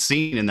great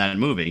scene in that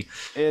movie.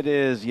 It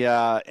is,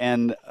 yeah.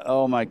 And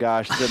oh my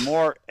gosh, the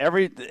more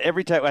every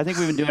time, I think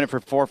we've been doing it for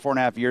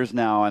 4.5 years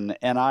now, and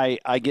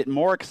I get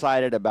more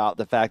excited about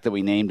the fact that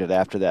we named it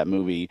after that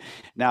movie.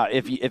 Now,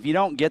 if you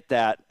don't get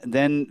that,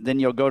 then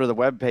you'll go to the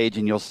webpage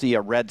and you'll see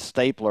a red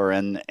stapler,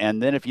 and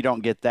then if you don't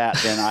get that,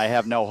 then I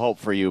have no hope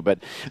for you. But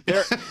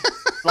there,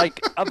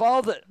 like of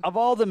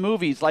all the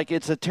movies, like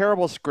it's a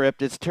terrible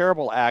script, it's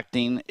terrible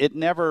acting.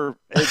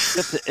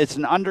 It's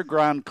an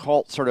underground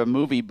cult sort of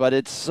movie, but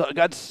it's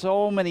got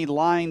so many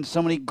lines,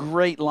 so many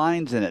great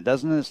lines in it,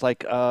 doesn't it? It's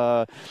like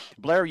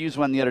Blair used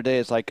one the other day.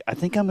 It's like, I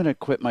think I'm going to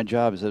quit my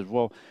job. He says,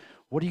 well,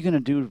 what are you going to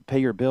do to pay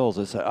your bills?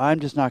 I said,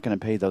 I'm just not going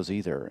to pay those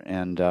either.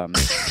 And,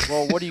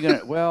 well, what are you going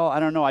to, well, I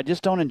don't know. I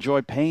just don't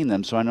enjoy paying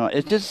them. So I know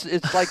it's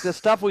like the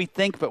stuff we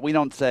think, but we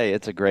don't say.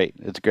 It's great.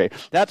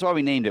 That's why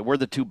we named it. We're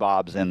the Two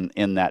Bobs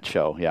in that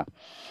show. Yeah.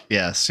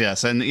 Yes.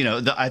 And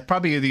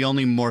probably the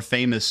only more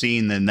famous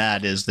scene than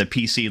that is the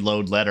PC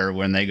load letter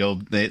when they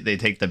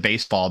take the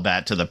baseball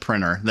bat to the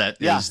printer. That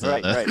is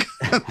right.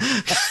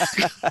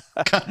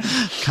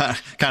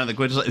 kind of the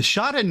good.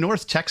 Shot in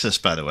North Texas,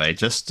 by the way.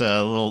 Just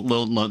a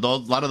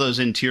lot of those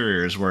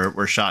interiors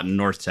were shot in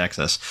North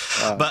Texas.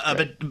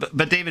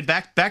 But David,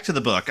 back to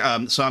the book.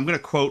 So I'm going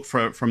to quote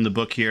from the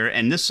book here,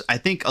 and this I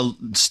think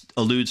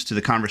alludes to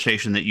the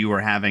conversation that you were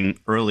having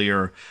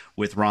earlier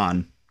with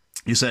Ron.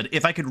 You said,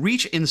 if I could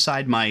reach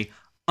inside my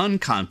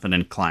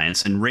unconfident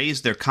clients and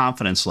raise their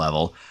confidence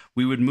level,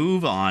 we would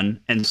move on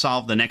and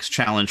solve the next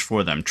challenge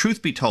for them.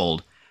 Truth be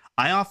told,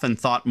 I often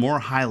thought more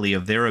highly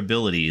of their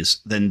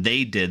abilities than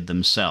they did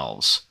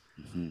themselves.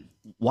 Mm-hmm.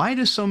 Why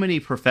do so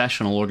many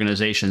professional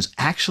organizations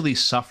actually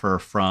suffer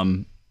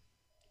from,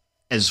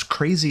 as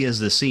crazy as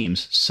this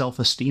seems,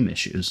 self-esteem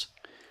issues?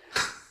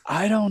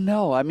 I don't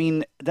know. I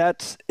mean,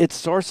 it's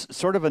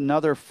sort of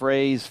another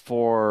phrase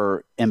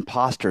for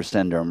imposter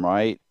syndrome,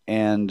 right?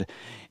 And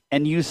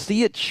you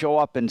see it show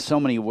up in so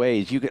many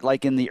ways. You get,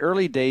 like in the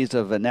early days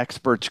of an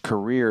expert's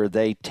career,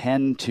 they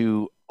tend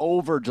to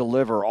over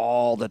deliver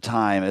all the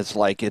time. It's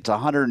like it's a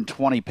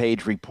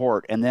 120-page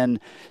report, and then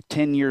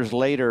 10 years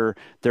later,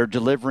 they're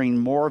delivering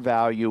more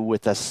value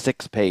with a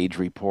 6-page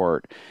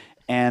report.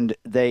 And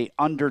they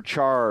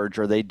undercharge,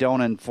 or they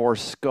don't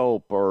enforce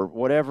scope, or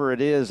whatever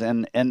it is,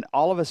 and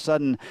all of a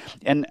sudden,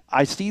 and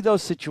I see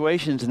those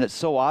situations, and it's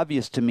so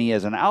obvious to me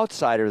as an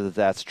outsider that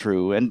that's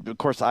true. And of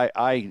course,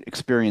 I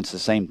experience the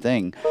same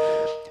thing.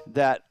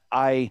 That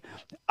I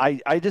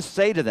just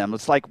say to them,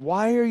 it's like,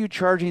 why are you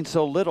charging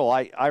so little?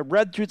 I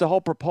read through the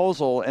whole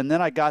proposal, and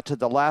then I got to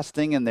the last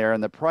thing in there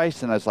and the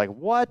price, and I was like,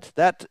 what?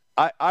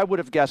 I would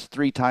have guessed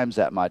 3 times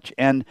that much,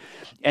 and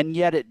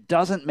yet it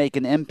doesn't make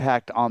an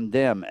impact on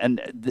them,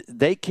 and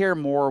they care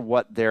more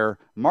what their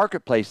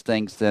marketplace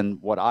thinks than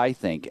what I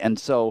think. And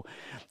so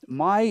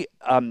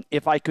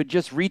if I could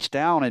just reach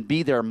down and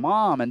be their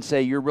mom and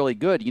say, you're really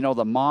good,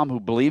 the mom who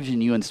believes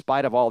in you in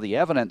spite of all the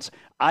evidence,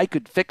 I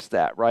could fix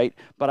that, right?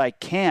 But I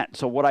can't.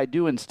 So what I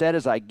do instead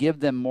is I give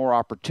them more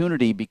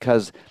opportunity,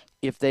 because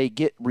if they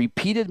get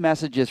repeated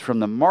messages from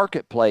the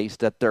marketplace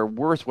that they're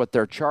worth what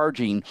they're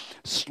charging,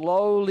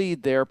 slowly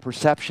their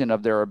perception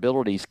of their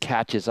abilities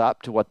catches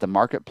up to what the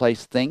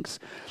marketplace thinks.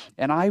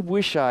 And I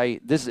wish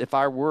if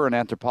I were an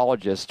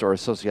anthropologist or a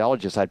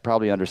sociologist, I'd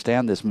probably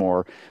understand this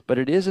more, but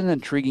it is an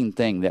intriguing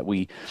thing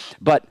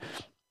but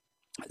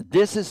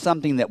this is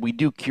something that we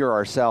do cure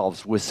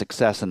ourselves with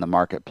success in the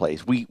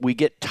marketplace. We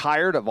get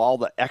tired of all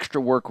the extra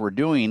work we're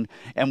doing,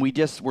 and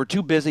we're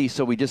too busy,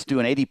 so we just do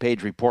an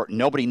 80-page report and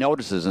nobody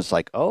notices. And it's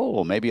like,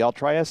 oh, maybe I'll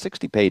try a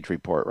 60-page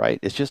report, right?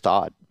 It's just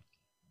odd.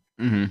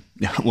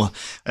 Mm-hmm. Well,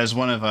 as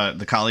one of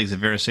the colleagues at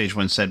VeraSage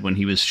once said, when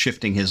he was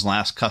shifting his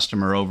last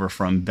customer over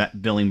from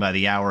billing by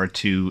the hour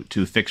to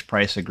fixed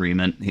price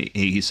agreement,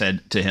 he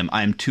said to him,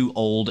 "I'm too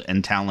old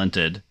and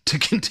talented to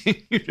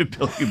continue to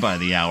bill you by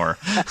the hour."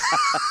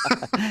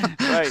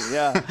 Right.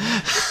 Yeah.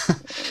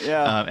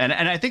 Yeah.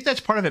 And I think that's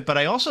part of it. But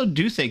I also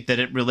do think that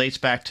it relates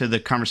back to the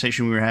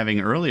conversation we were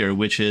having earlier,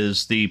 which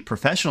is the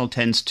professional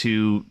tends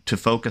to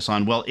focus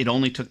on, well, it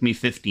only took me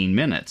 15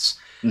 minutes.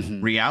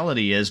 Mm-hmm.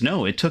 Reality is,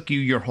 no, it took you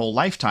your whole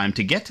lifetime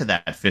to get to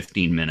that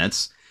 15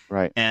 minutes.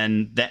 Right.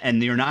 And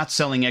you're not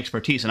selling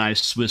expertise. And I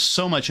was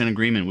so much in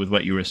agreement with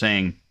what you were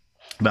saying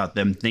about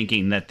them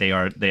thinking that they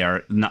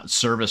are not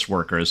service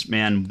workers.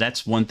 Man,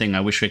 that's one thing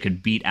I wish I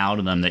could beat out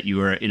of them, that you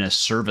are in a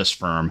service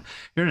firm,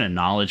 you're in a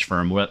knowledge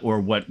firm,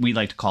 or what we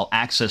like to call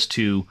access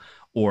to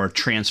or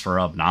transfer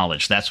of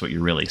knowledge. That's what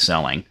you're really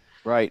selling.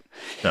 Right.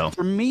 So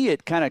for me,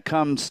 it kind of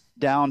comes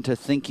down to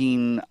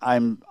thinking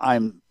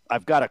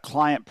I've got a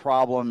client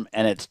problem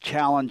and it's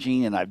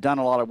challenging, and I've done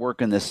a lot of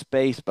work in this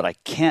space, but I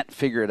can't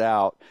figure it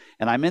out.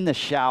 And I'm in the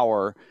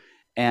shower,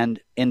 and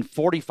in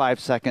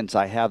 45 seconds,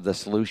 I have the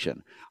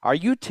solution. Are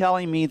you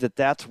telling me that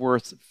that's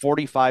worth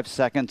 45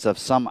 seconds of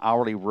some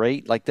hourly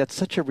rate? Like, that's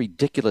such a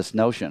ridiculous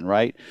notion,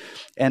 right?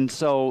 And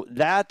so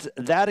that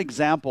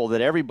example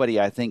that everybody,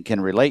 I think,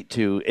 can relate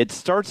to, it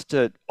starts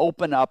to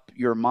open up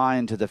your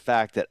mind to the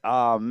fact that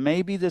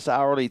maybe this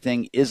hourly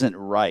thing isn't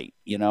right,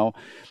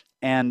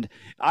 And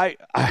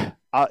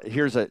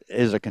here's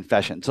a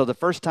confession. So the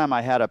first time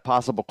I had a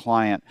possible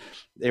client,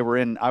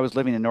 I was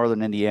living in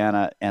northern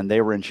Indiana, and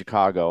they were in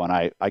Chicago, and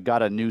I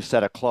got a new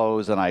set of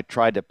clothes, and I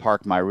tried to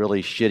park my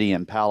really shitty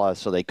Impala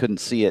so they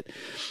couldn't see it.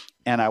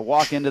 And I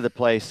walk into the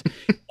place,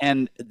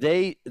 and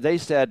they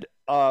said,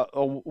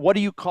 what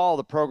do you call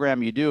the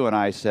program you do? And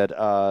I said,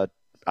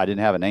 I didn't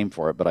have a name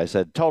for it, but I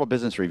said, Total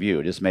Business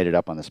Review. Just made it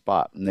up on the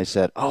spot. And they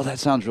said, oh, that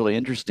sounds really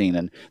interesting.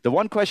 And the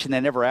one question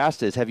they never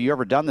asked is, have you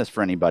ever done this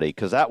for anybody?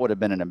 Because that would have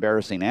been an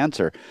embarrassing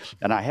answer.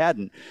 And I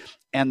hadn't.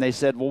 And they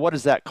said, well, what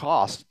does that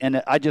cost?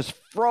 And I just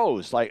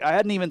froze. Like, I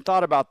hadn't even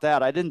thought about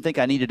that. I didn't think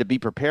I needed to be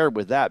prepared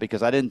with that,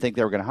 because I didn't think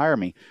they were going to hire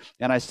me.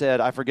 And I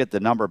said, I forget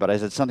the number, but I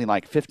said something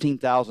like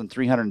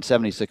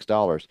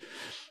 $15,376.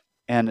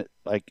 And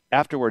like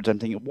afterwards, I'm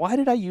thinking, why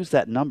did I use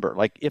that number?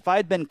 Like, if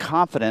I'd been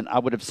confident, I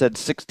would have said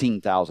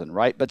 16,000,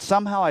 right? But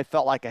somehow I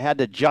felt like I had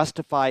to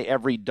justify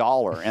every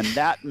dollar, and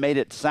that made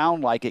it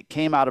sound like it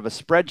came out of a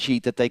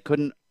spreadsheet that they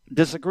couldn't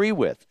disagree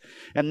with.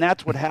 And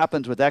that's what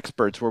happens with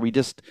experts, where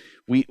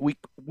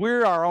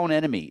we're our own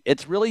enemy.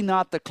 It's really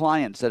not the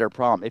clients that are a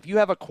problem. If you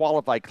have a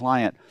qualified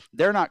client,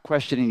 they're not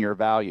questioning your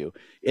value.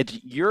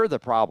 You're the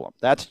problem.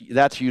 That's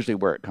usually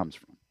where it comes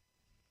from.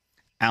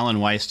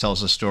 Alan Weiss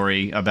tells a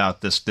story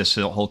about this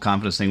whole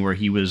confidence thing, where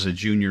he was a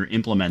junior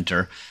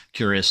implementer,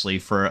 curiously,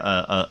 for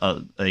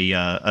a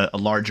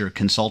larger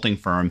consulting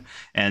firm,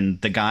 and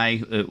the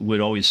guy would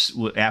always,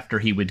 after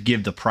he would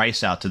give the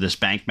price out to this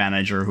bank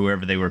manager,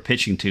 whoever they were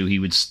pitching to, he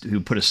would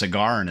put a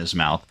cigar in his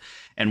mouth.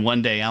 And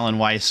one day, Alan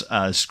Weiss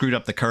screwed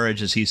up the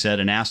courage, as he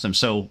said, and asked him,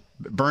 so,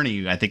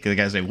 Bernie, I think the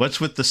guy said,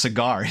 what's with the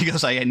cigar? He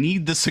goes, I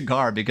need the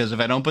cigar, because if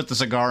I don't put the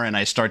cigar in,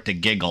 I start to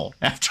giggle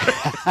after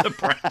the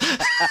price.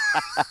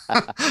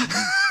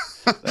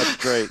 That's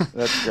great.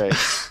 That's great.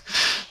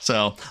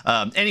 So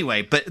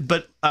anyway,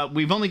 but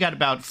we've only got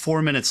about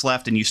 4 minutes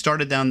left, and you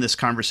started down this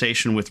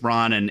conversation with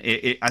Ron, and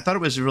I thought it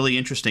was really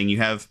interesting. You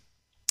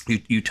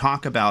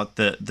talk about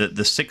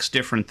the 6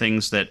 different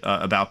things that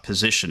about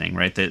positioning,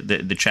 right?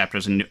 The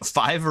chapters, and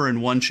 5 are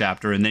in one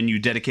chapter, and then you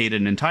dedicate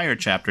an entire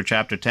chapter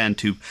 10,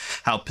 to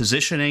how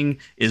positioning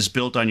is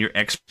built on your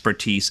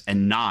expertise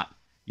and not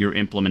your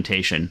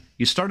implementation.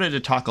 You started to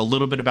talk a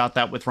little bit about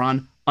that with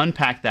Ron.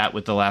 Unpack that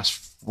with the last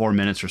 4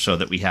 minutes or so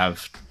that we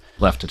have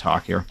left to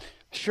talk here.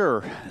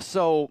 Sure.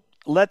 So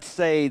let's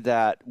say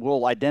that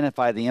we'll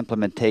identify the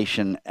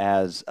implementation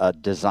as a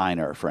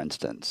designer, for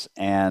instance,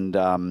 and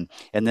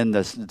then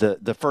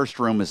the first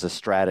room is a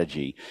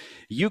strategy.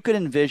 You could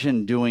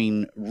envision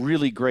doing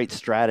really great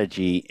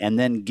strategy and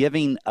then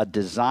giving a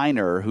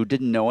designer who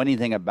didn't know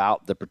anything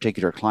about the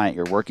particular client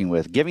you're working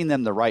with, giving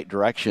them the right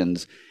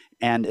directions.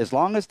 And as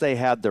long as they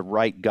had the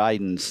right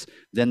guidance,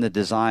 then the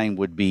design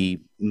would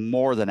be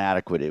more than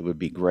adequate. It would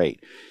be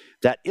great.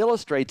 That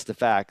illustrates the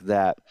fact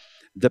that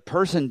the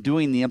person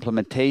doing the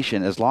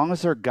implementation, as long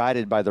as they're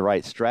guided by the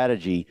right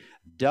strategy,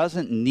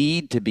 doesn't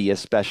need to be as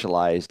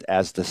specialized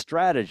as the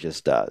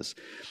strategist does.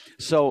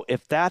 So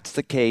if that's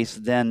the case,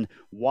 then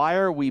why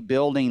are we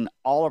building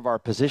all of our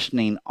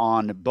positioning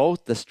on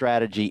both the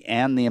strategy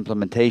and the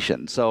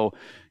implementation? So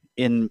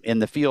in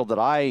the field that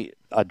I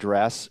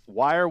address,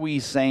 why are we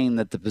saying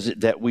that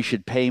that we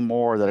should pay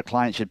more, that a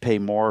client should pay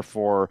more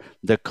for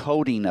the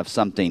coding of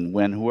something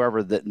when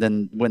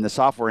when the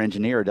software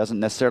engineer doesn't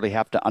necessarily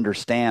have to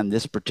understand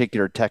this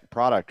particular tech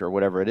product or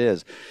whatever it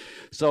is?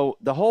 So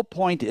the whole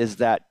point is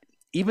that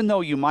even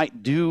though you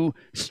might do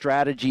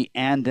strategy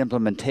and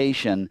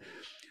implementation,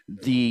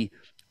 the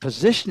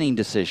positioning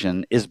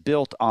decision is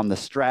built on the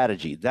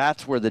strategy.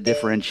 That's where the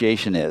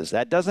differentiation is.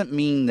 That doesn't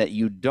mean that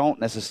you don't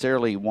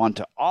necessarily want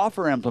to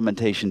offer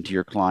implementation to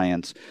your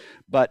clients,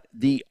 but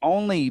the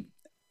only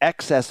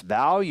excess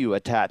value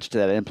attached to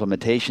that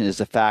implementation is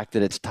the fact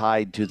that it's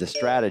tied to the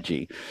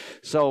strategy.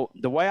 So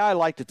the way I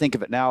like to think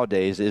of it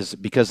nowadays is,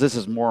 because this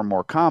is more and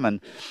more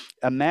common,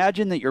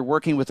 imagine that you're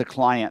working with a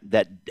client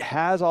that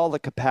has all the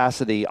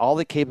capacity, all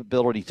the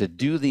capability to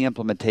do the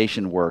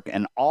implementation work,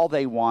 and all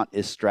they want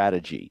is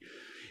strategy.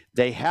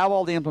 They have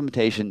all the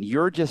implementation.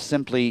 You're just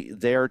simply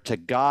there to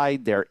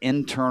guide their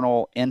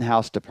internal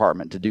in-house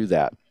department to do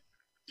that.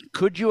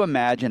 Could you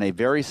imagine a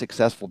very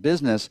successful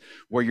business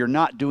where you're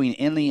not doing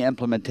any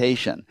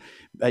implementation,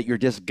 but you're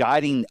just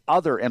guiding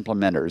other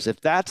implementers? If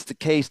that's the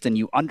case, then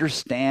you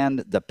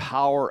understand the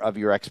power of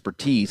your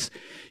expertise.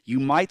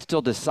 You might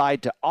still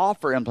decide to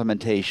offer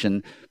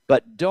implementation,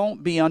 but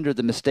don't be under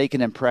the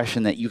mistaken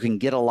impression that you can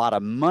get a lot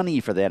of money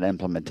for that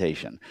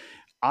implementation.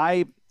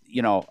 I'm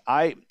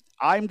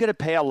going to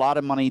pay a lot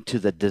of money to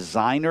the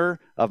designer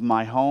of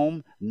my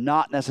home,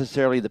 not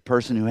necessarily the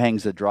person who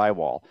hangs the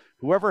drywall.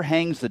 Whoever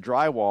hangs the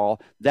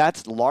drywall,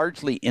 that's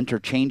largely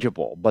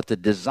interchangeable, but the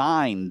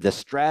design, the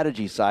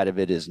strategy side of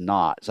it is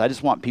not. So I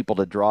just want people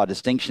to draw a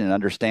distinction and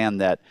understand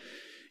that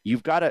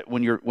you've got to,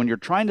 when you're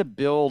trying to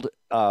build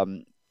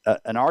an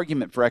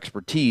argument for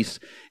expertise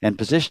and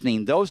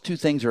positioning, those two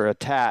things are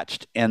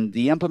attached, and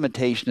the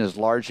implementation is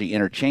largely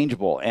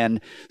interchangeable.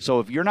 And so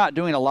if you're not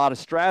doing a lot of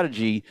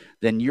strategy,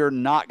 then you're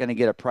not going to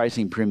get a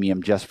pricing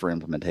premium just for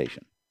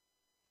implementation.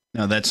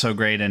 No, that's so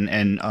great.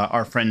 And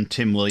our friend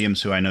Tim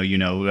Williams, who I know you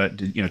know,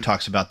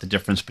 talks about the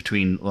difference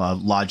between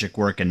logic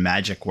work and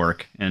magic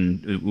work,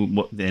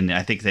 and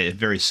I think that it's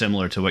very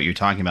similar to what you're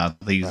talking about.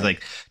 These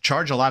like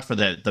charge a lot for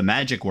the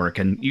magic work,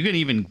 and you can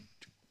even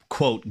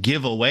quote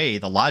give away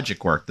the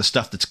logic work, the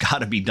stuff that's got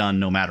to be done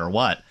no matter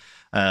what.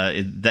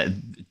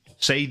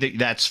 Say that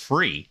that's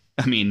free.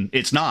 I mean,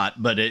 it's not,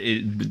 but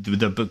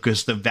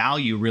because the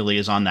value really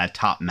is on that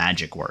top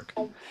magic work.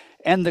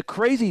 And the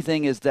crazy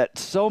thing is that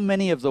so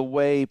many of the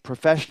way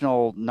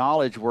professional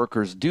knowledge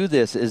workers do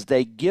this is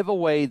they give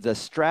away the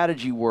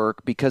strategy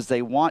work because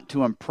they want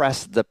to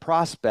impress the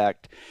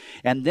prospect.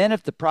 And then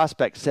if the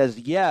prospect says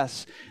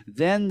yes,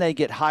 then they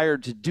get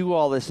hired to do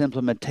all this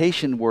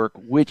implementation work,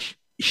 which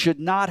should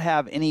not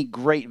have any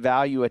great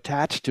value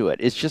attached to it.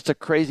 It's just a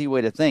crazy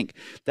way to think.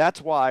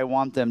 That's why I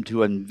want them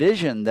to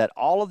envision that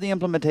all of the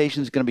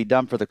implementation is going to be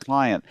done for the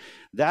client.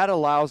 That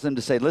allows them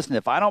to say, listen,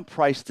 if I don't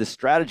price this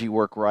strategy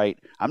work right,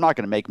 I'm not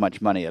going to make much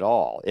money at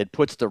all. It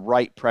puts the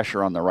right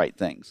pressure on the right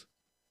things.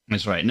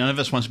 That's right. None of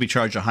us wants to be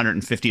charged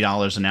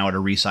 $150 an hour to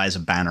resize a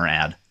banner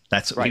ad.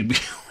 That's right.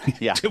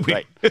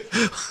 Right.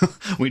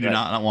 We do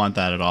not want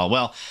that at all.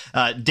 Well,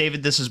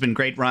 David, this has been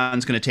great.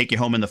 Ron's going to take you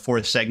home in the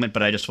fourth segment,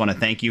 but I just want to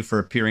thank you for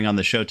appearing on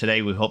the show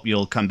today. We hope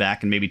you'll come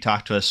back and maybe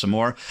talk to us some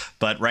more.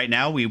 But right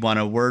now, we want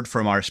a word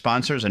from our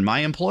sponsors and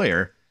my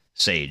employer,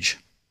 Sage.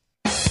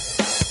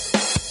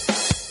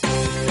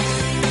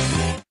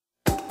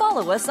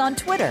 Follow us on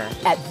Twitter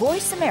at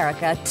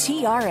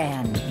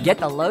VoiceAmericaTRN. Get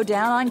the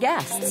lowdown on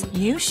guests,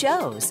 new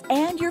shows,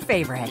 and your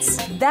favorites.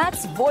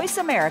 That's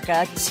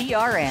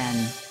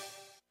VoiceAmericaTRN.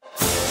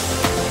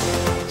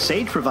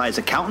 Sage provides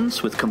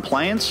accountants with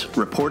compliance,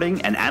 reporting,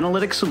 and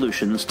analytic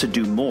solutions to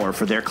do more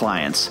for their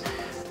clients.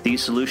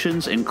 These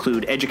solutions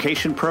include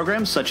education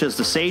programs such as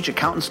the Sage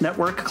Accountants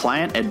Network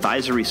Client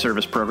Advisory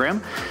Service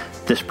Program.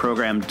 This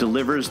program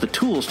delivers the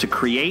tools to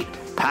create,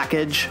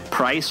 package,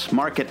 price,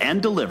 market,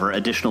 and deliver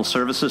additional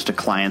services to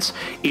clients,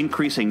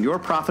 increasing your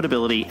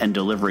profitability and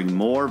delivering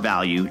more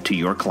value to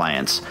your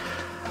clients.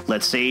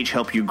 Let Sage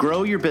help you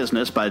grow your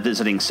business by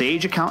visiting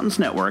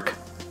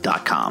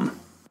SageAccountantsNetwork.com.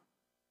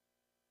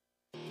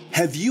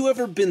 Have you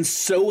ever been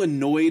so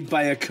annoyed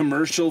by a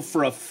commercial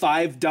for a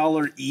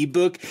 $5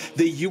 ebook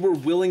that you were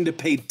willing to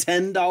pay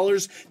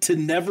 $10 to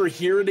never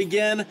hear it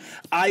again?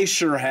 I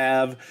sure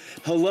have.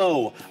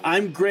 Hello,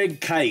 I'm Greg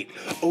Kite.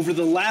 Over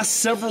the last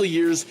several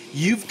years,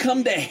 you've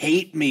come to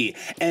hate me,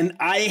 and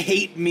I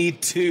hate me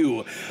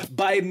too.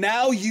 By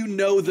now, you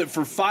know that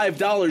for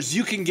 $5,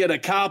 you can get a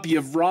copy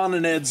of Ron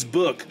and Ed's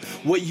book.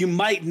 What you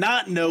might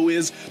not know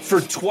is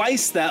for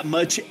twice that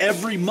much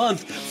every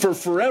month for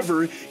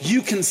forever,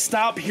 you can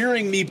stop hearing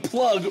me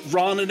plug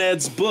Ron and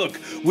Ed's book,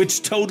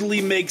 which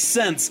totally makes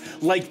sense,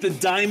 like the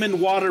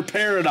Diamond Water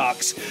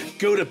Paradox.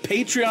 Go to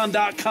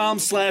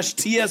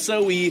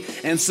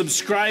patreon.com/TSOE and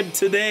subscribe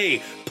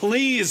today.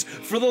 Please,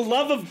 for the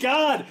love of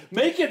God,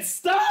 make it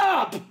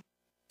stop!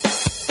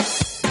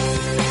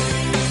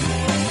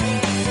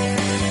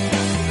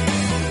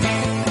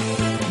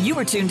 You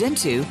were tuned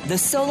into The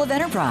Soul of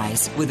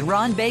Enterprise with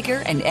Ron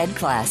Baker and Ed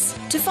Kless.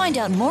 To find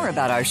out more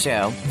about our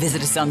show,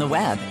 visit us on the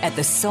web at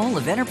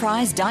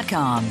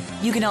thesoulofenterprise.com.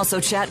 You can also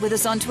chat with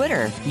us on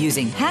Twitter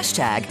using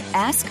hashtag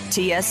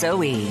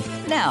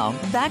AskTSOE. Now,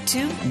 back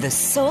to The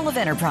Soul of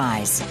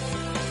Enterprise.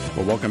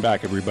 Well, welcome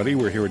back, everybody.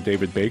 We're here with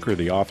David Baker,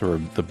 the author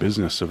of The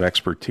Business of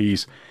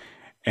Expertise.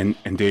 And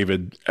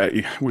David,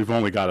 we've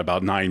only got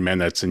about 9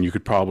 minutes, and you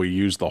could probably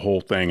use the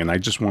whole thing. And I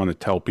just want to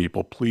tell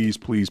people, please,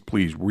 please,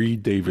 please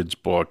read David's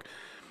book,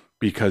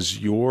 because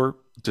your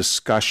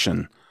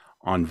discussion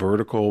on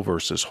vertical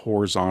versus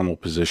horizontal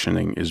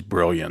positioning is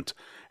brilliant.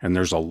 And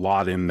there's a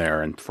lot in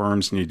there, and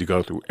firms need to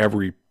go through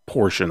every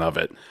portion of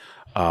it.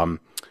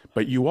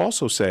 But you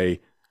also say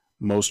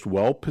most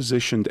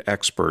well-positioned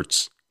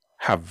experts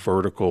have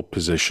vertical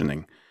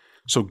positioning.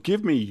 So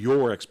give me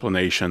your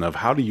explanation of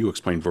how do you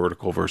explain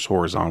vertical versus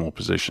horizontal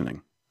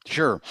positioning?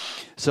 Sure.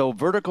 So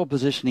vertical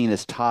positioning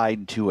is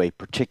tied to a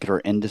particular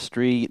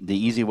industry. The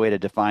easy way to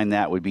define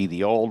that would be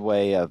the old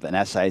way of an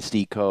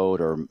SIC code,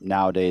 or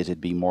nowadays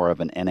it'd be more of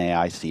an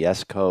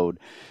NAICS code.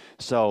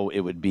 So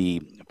it would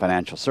be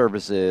financial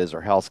services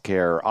or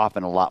healthcare,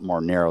 often a lot more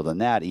narrow than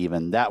that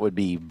even. That would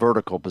be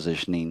vertical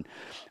positioning.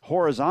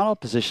 Horizontal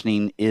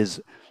positioning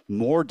is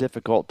more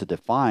difficult to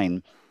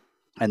define,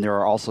 and there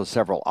are also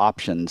several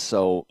options.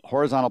 So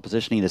horizontal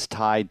positioning is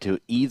tied to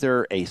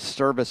either a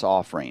service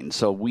offering.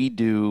 So we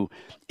do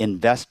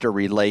investor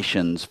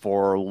relations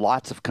for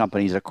lots of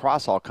companies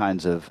across all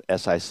kinds of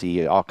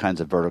SIC, all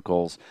kinds of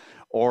verticals,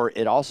 or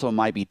it also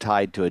might be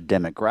tied to a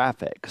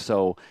demographic.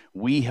 So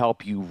we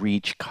help you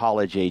reach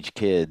college-age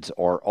kids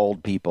or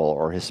old people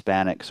or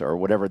Hispanics or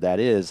whatever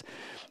that is.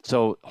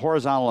 So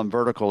horizontal and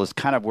vertical is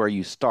kind of where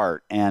you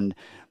start. And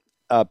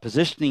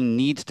positioning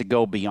needs to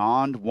go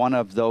beyond one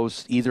of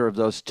those, either of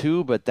those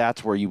two, but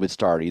that's where you would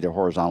start, either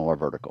horizontal or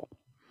vertical.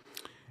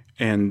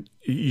 And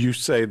you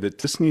say that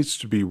this needs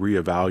to be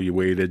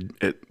reevaluated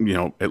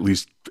at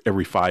least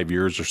every 5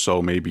 years or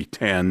so, maybe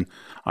 10,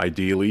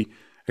 ideally.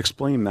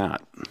 Explain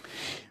that.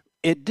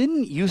 It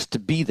didn't used to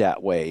be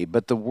that way,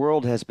 but the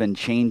world has been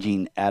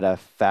changing at a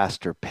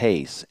faster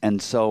pace.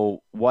 And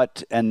so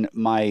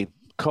my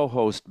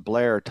co-host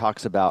Blair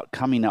talks about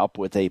coming up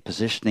with a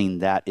positioning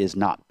that is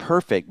not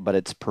perfect, but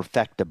it's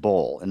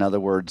perfectible. In other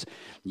words,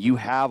 you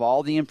have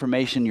all the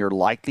information you're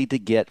likely to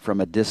get from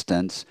a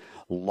distance,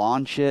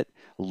 launch it,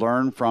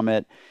 learn from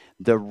it.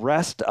 The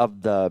rest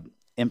of the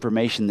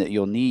information that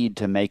you'll need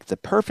to make the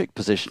perfect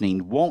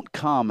positioning won't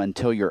come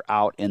until you're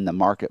out in the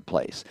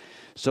marketplace.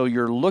 So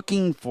you're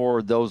looking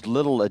for those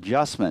little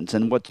adjustments.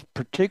 And what's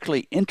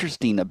particularly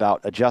interesting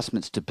about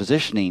adjustments to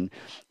positioning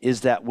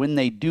is that when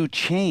they do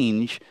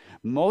change,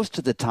 most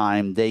of the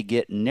time they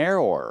get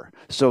narrower.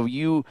 So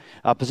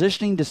a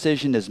positioning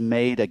decision is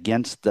made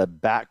against the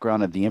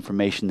background of the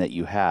information that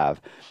you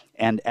have.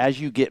 And as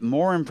you get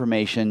more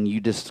information, you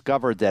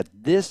discover that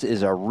this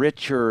is a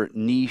richer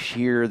niche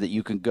here, that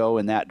you can go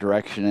in that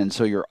direction. And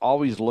so you're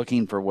always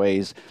looking for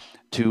ways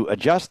to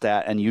adjust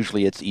that, and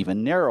usually it's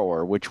even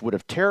narrower, which would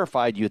have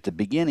terrified you at the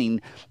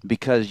beginning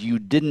because you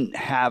didn't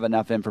have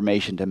enough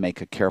information to make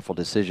a careful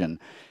decision.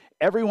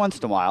 Every once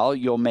in a while,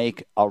 you'll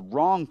make a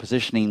wrong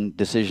positioning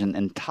decision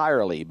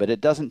entirely, but it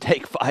doesn't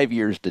take 5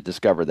 years to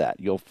discover that.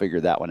 You'll figure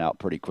that one out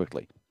pretty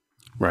quickly.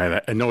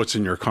 Right. I know it's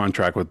in your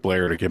contract with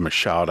Blair to give him a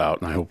shout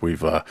out, and I hope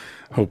we've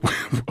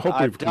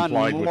I've done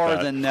more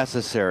than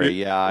necessary.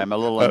 Yeah, I'm a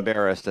little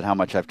embarrassed at how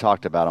much I've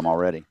talked about him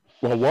already.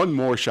 Well, one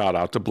more shout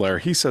out to Blair.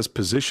 He says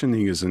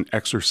positioning is an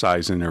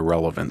exercise in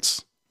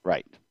irrelevance.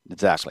 Right.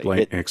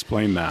 Exactly.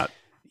 Explain that.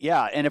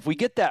 Yeah, and if we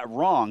get that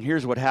wrong,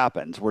 here's what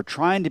happens. We're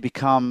trying to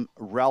become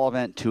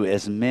relevant to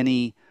as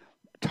many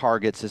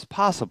targets as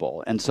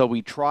possible. And so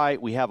we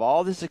have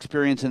all this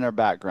experience in our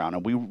background,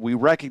 and we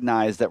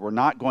recognize that we're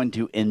not going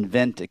to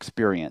invent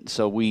experience.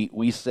 So we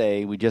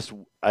just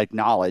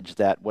acknowledge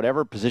that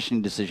whatever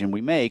positioning decision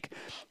we make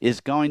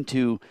is going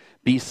to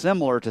be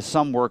similar to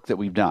some work that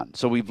we've done.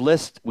 So we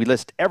list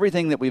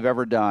everything that we've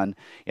ever done,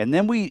 and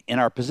then in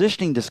our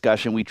positioning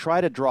discussion, we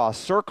try to draw a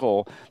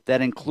circle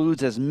that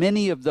includes as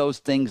many of those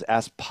things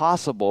as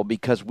possible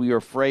because we are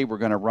afraid we're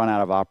going to run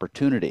out of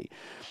opportunity.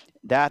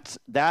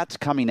 that's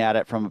coming at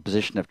it from a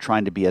position of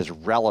trying to be as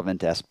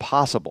relevant as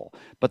possible.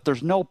 But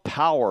there's no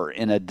power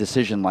in a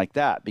decision like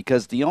that,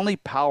 because the only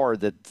power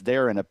that's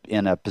there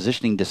in a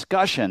positioning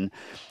discussion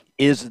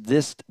is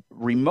this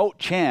remote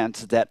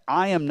chance that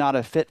I am not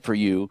a fit for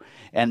you,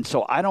 and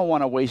so I don't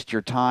want to waste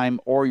your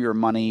time or your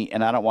money,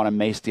 and I don't want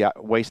to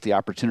waste the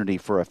opportunity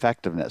for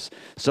effectiveness.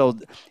 So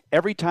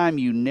every time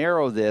you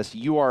narrow this,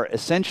 you are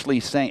essentially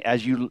saying,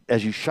 as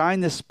you shine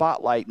this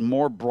spotlight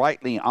more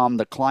brightly on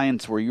the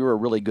clients where you're a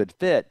really good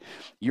fit,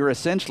 you're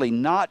essentially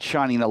not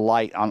shining a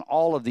light on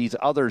all of these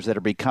others that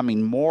are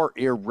becoming more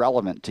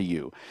irrelevant to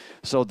you.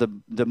 So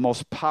the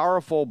most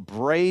powerful,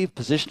 brave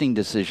positioning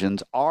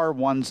decisions are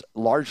ones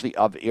largely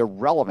of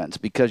irrelevance,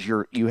 because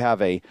you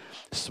have a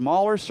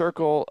smaller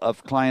circle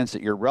of clients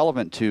that you're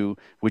relevant to,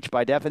 which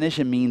by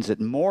definition means that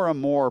more and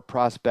more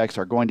prospects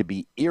are going to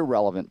be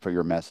irrelevant for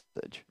your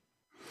message.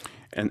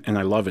 And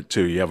I love it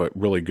too. You have a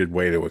really good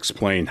way to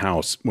explain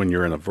how when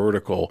you're in a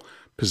vertical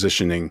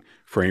positioning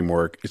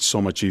framework, it's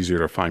so much easier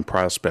to find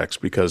prospects,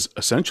 because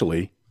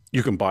essentially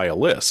you can buy a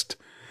list.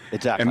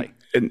 Exactly.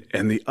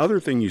 And the other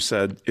thing you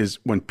said is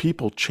when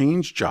people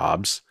change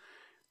jobs,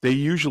 they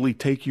usually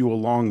take you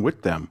along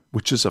with them,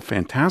 which is a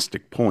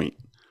fantastic point.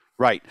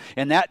 Right.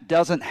 And that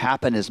doesn't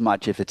happen as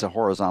much if it's a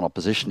horizontal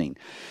positioning.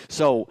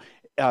 So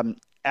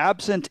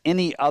absent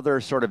any other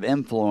sort of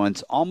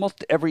influence,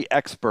 almost every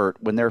expert,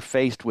 when they're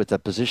faced with a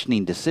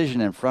positioning decision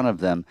in front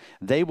of them,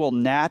 they will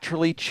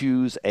naturally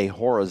choose a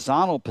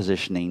horizontal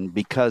positioning,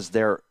 because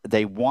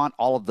they want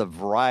all of the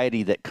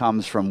variety that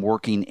comes from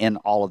working in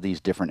all of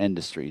these different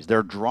industries.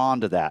 They're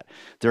drawn to that.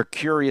 They're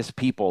curious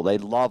people. They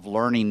love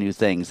learning new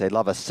things. They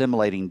love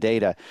assimilating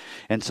data.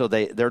 And so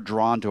they're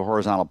drawn to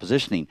horizontal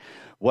positioning.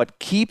 What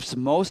keeps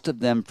most of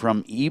them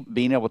from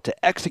being able to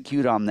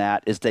execute on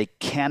that is they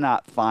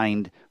cannot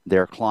find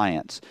their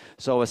clients.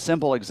 So a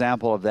simple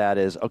example of that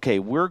is, okay,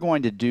 we're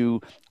going to do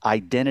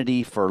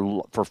identity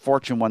for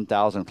Fortune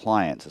 1000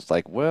 clients. It's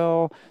like,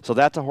 well, so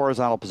that's a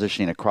horizontal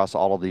positioning across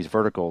all of these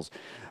verticals.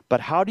 But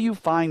how do you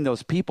find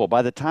those people?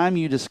 By the time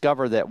you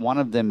discover that one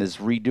of them is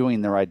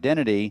redoing their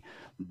identity,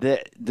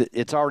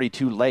 it's already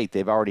too late.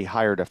 They've already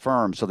hired a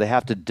firm, so they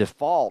have to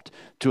default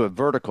to a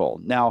vertical.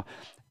 Now,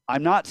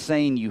 I'm not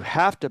saying you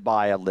have to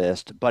buy a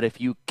list, but if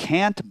you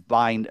can't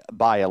buy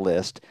a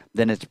list,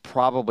 then it's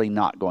probably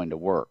not going to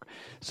work.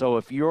 So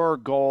if your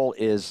goal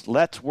is,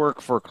 let's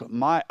work for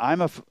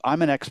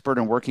I'm an expert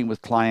in working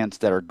with clients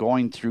that are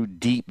going through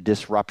deep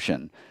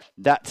disruption.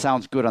 That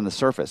sounds good on the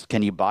surface.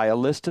 Can you buy a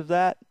list of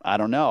that? I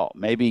don't know.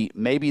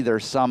 Maybe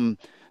there's something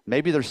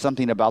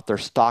about their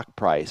stock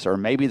price, or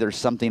maybe there's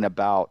something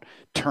about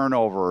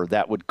turnover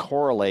that would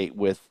correlate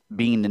with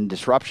being in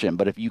disruption.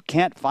 But if you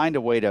can't find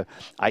a way to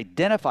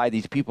identify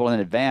these people in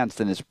advance,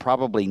 then it's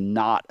probably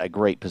not a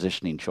great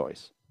positioning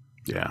choice.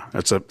 Yeah,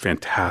 that's a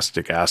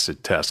fantastic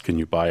acid test. Can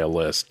you buy a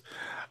list?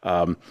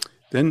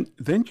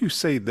 Then you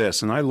say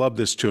this, and I love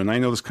this too, and I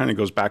know this kind of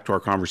goes back to our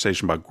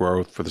conversation about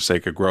growth for the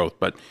sake of growth,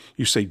 but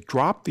you say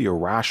drop the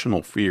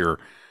irrational fear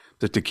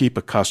that to keep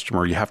a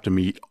customer, you have to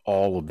meet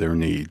all of their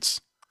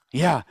needs.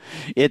 Yeah,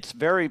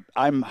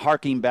 I'm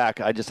harking back.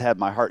 I just had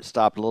my heart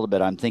stopped a little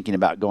bit. I'm thinking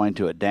about going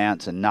to a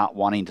dance and not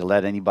wanting to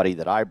let anybody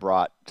that I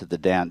brought to the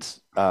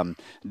dance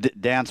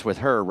dance with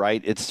her,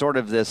 right? It's sort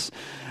of this,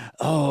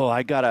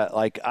 I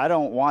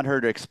don't want her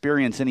to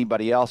experience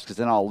anybody else, because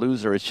then I'll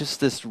lose her. It's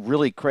just this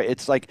really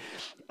it's like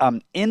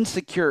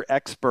insecure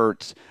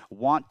experts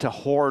want to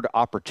hoard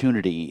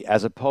opportunity,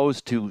 as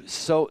opposed to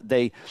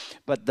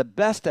but the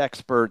best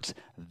experts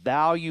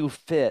value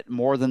fit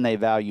more than they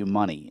value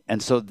money.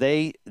 And so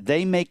they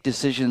make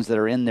decisions that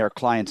are in their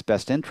client's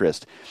best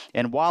interest.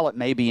 And while it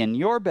may be in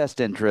your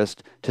best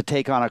interest to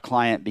take on a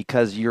client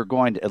because you're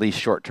going to, at least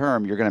short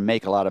term, you're going to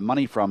make a lot of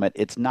money from it,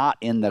 it's not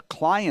in the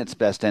client's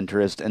best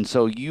interest. And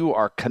so you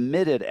are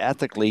committed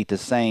ethically to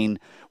saying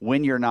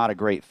when you're not a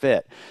great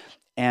fit.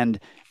 And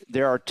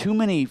there are too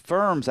many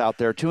firms out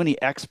there, too many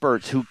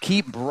experts who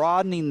keep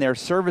broadening their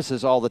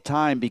services all the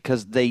time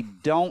because they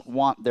don't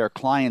want their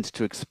clients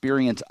to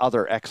experience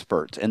other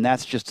experts. And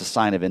that's just a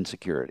sign of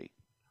insecurity.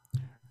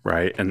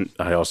 Right. And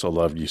I also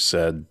loved you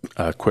said,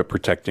 quit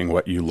protecting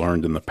what you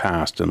learned in the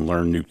past and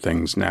learn new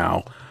things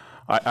now.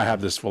 I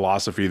have this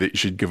philosophy that you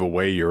should give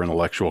away your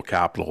intellectual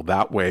capital.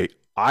 That way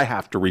I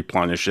have to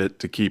replenish it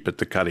to keep it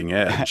the cutting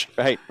edge.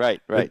 Right. To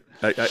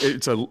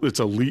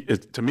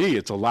me,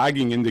 it's a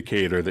lagging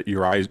indicator that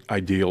your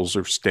ideals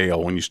are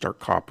stale when you start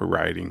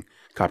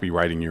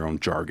copywriting your own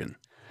jargon.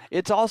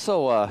 It's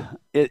also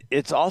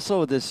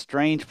this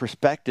strange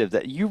perspective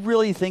that you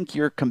really think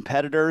your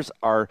competitors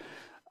are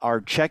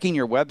checking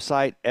your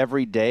website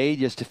every day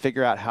just to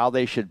figure out how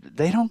they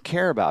don't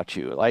care about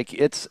you. Like,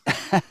 it's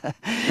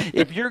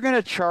if you're going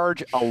to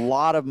charge a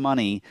lot of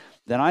money,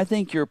 then I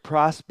think your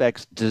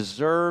prospects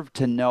deserve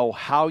to know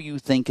how you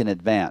think in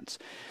advance.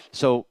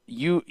 So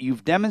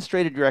you've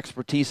demonstrated your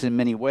expertise in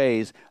many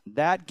ways.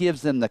 That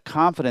gives them the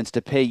confidence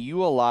to pay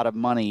you a lot of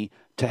money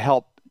to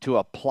help to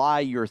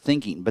apply your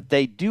thinking. But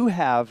I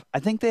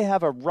think they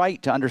have a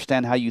right to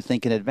understand how you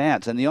think in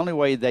advance. And the only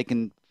way they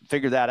can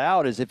figure that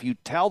out is if you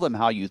tell them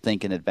how you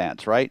think in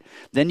advance, right?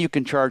 Then you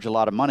can charge a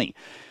lot of money.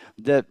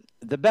 The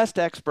best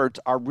experts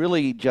are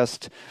really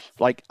just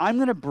like, I'm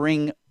going to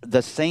bring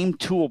the same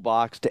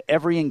toolbox to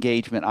every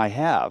engagement I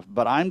have,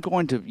 but I'm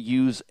going to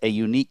use a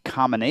unique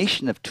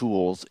combination of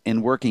tools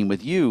in working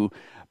with you,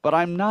 but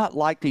I'm not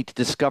likely to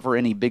discover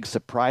any big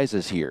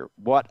surprises here.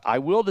 What I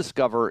will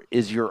discover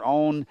is your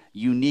own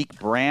unique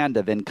brand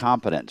of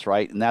incompetence,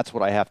 right? And that's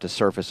what I have to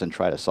surface and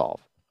try to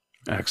solve.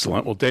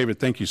 Excellent. Well, David,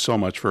 thank you so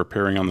much for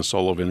appearing on the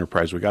Soul of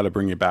Enterprise. We got to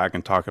bring you back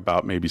and talk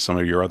about maybe some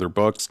of your other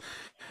books.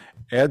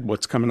 Ed,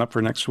 what's coming up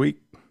for next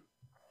week?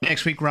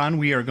 Next week, Ron,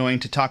 we are going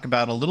to talk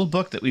about a little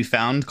book that we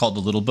found called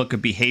The Little Book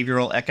of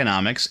Behavioral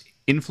Economics,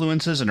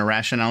 Influences and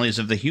Irrationalities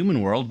of the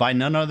Human World by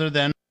none other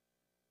than...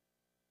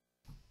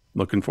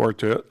 Looking forward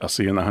to it. I'll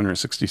see you in the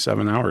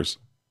 167 hours.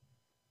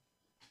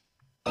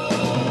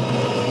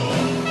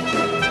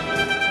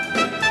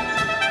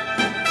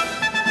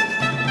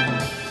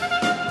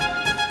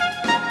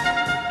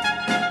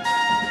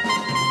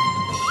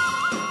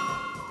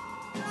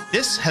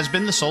 This has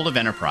been The Soul of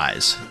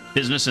Enterprise,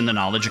 Business in the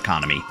Knowledge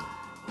Economy.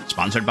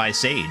 Sponsored by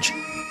Sage,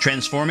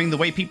 transforming the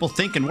way people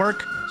think and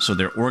work so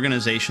their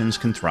organizations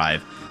can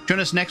thrive. Join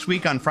us next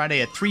week on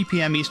Friday at 3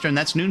 p.m. Eastern,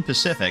 that's noon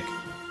Pacific.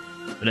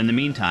 But in the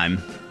meantime,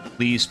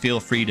 please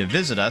feel free to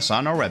visit us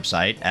on our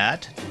website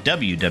at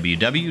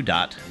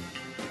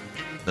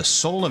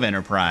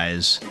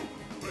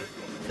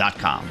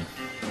www.thesoulofenterprise.com.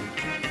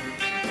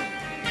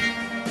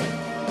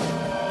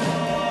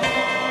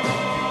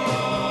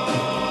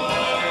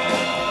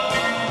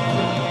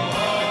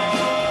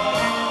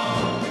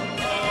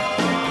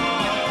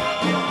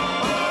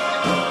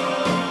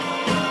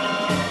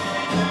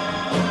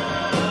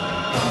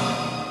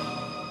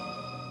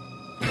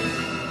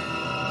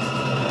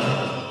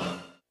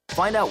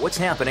 Find out what's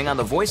happening on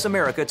the Voice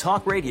America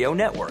Talk Radio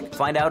Network.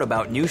 Find out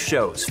about new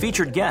shows,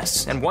 featured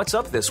guests, and what's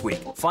up this week.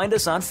 Find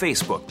us on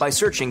Facebook by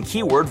searching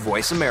keyword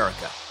Voice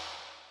America.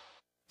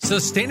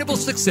 Sustainable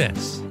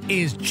success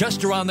is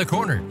just around the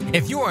corner.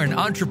 If you are an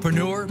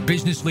entrepreneur,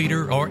 business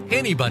leader, or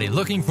anybody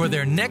looking for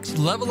their next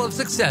level of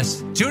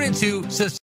success, tune into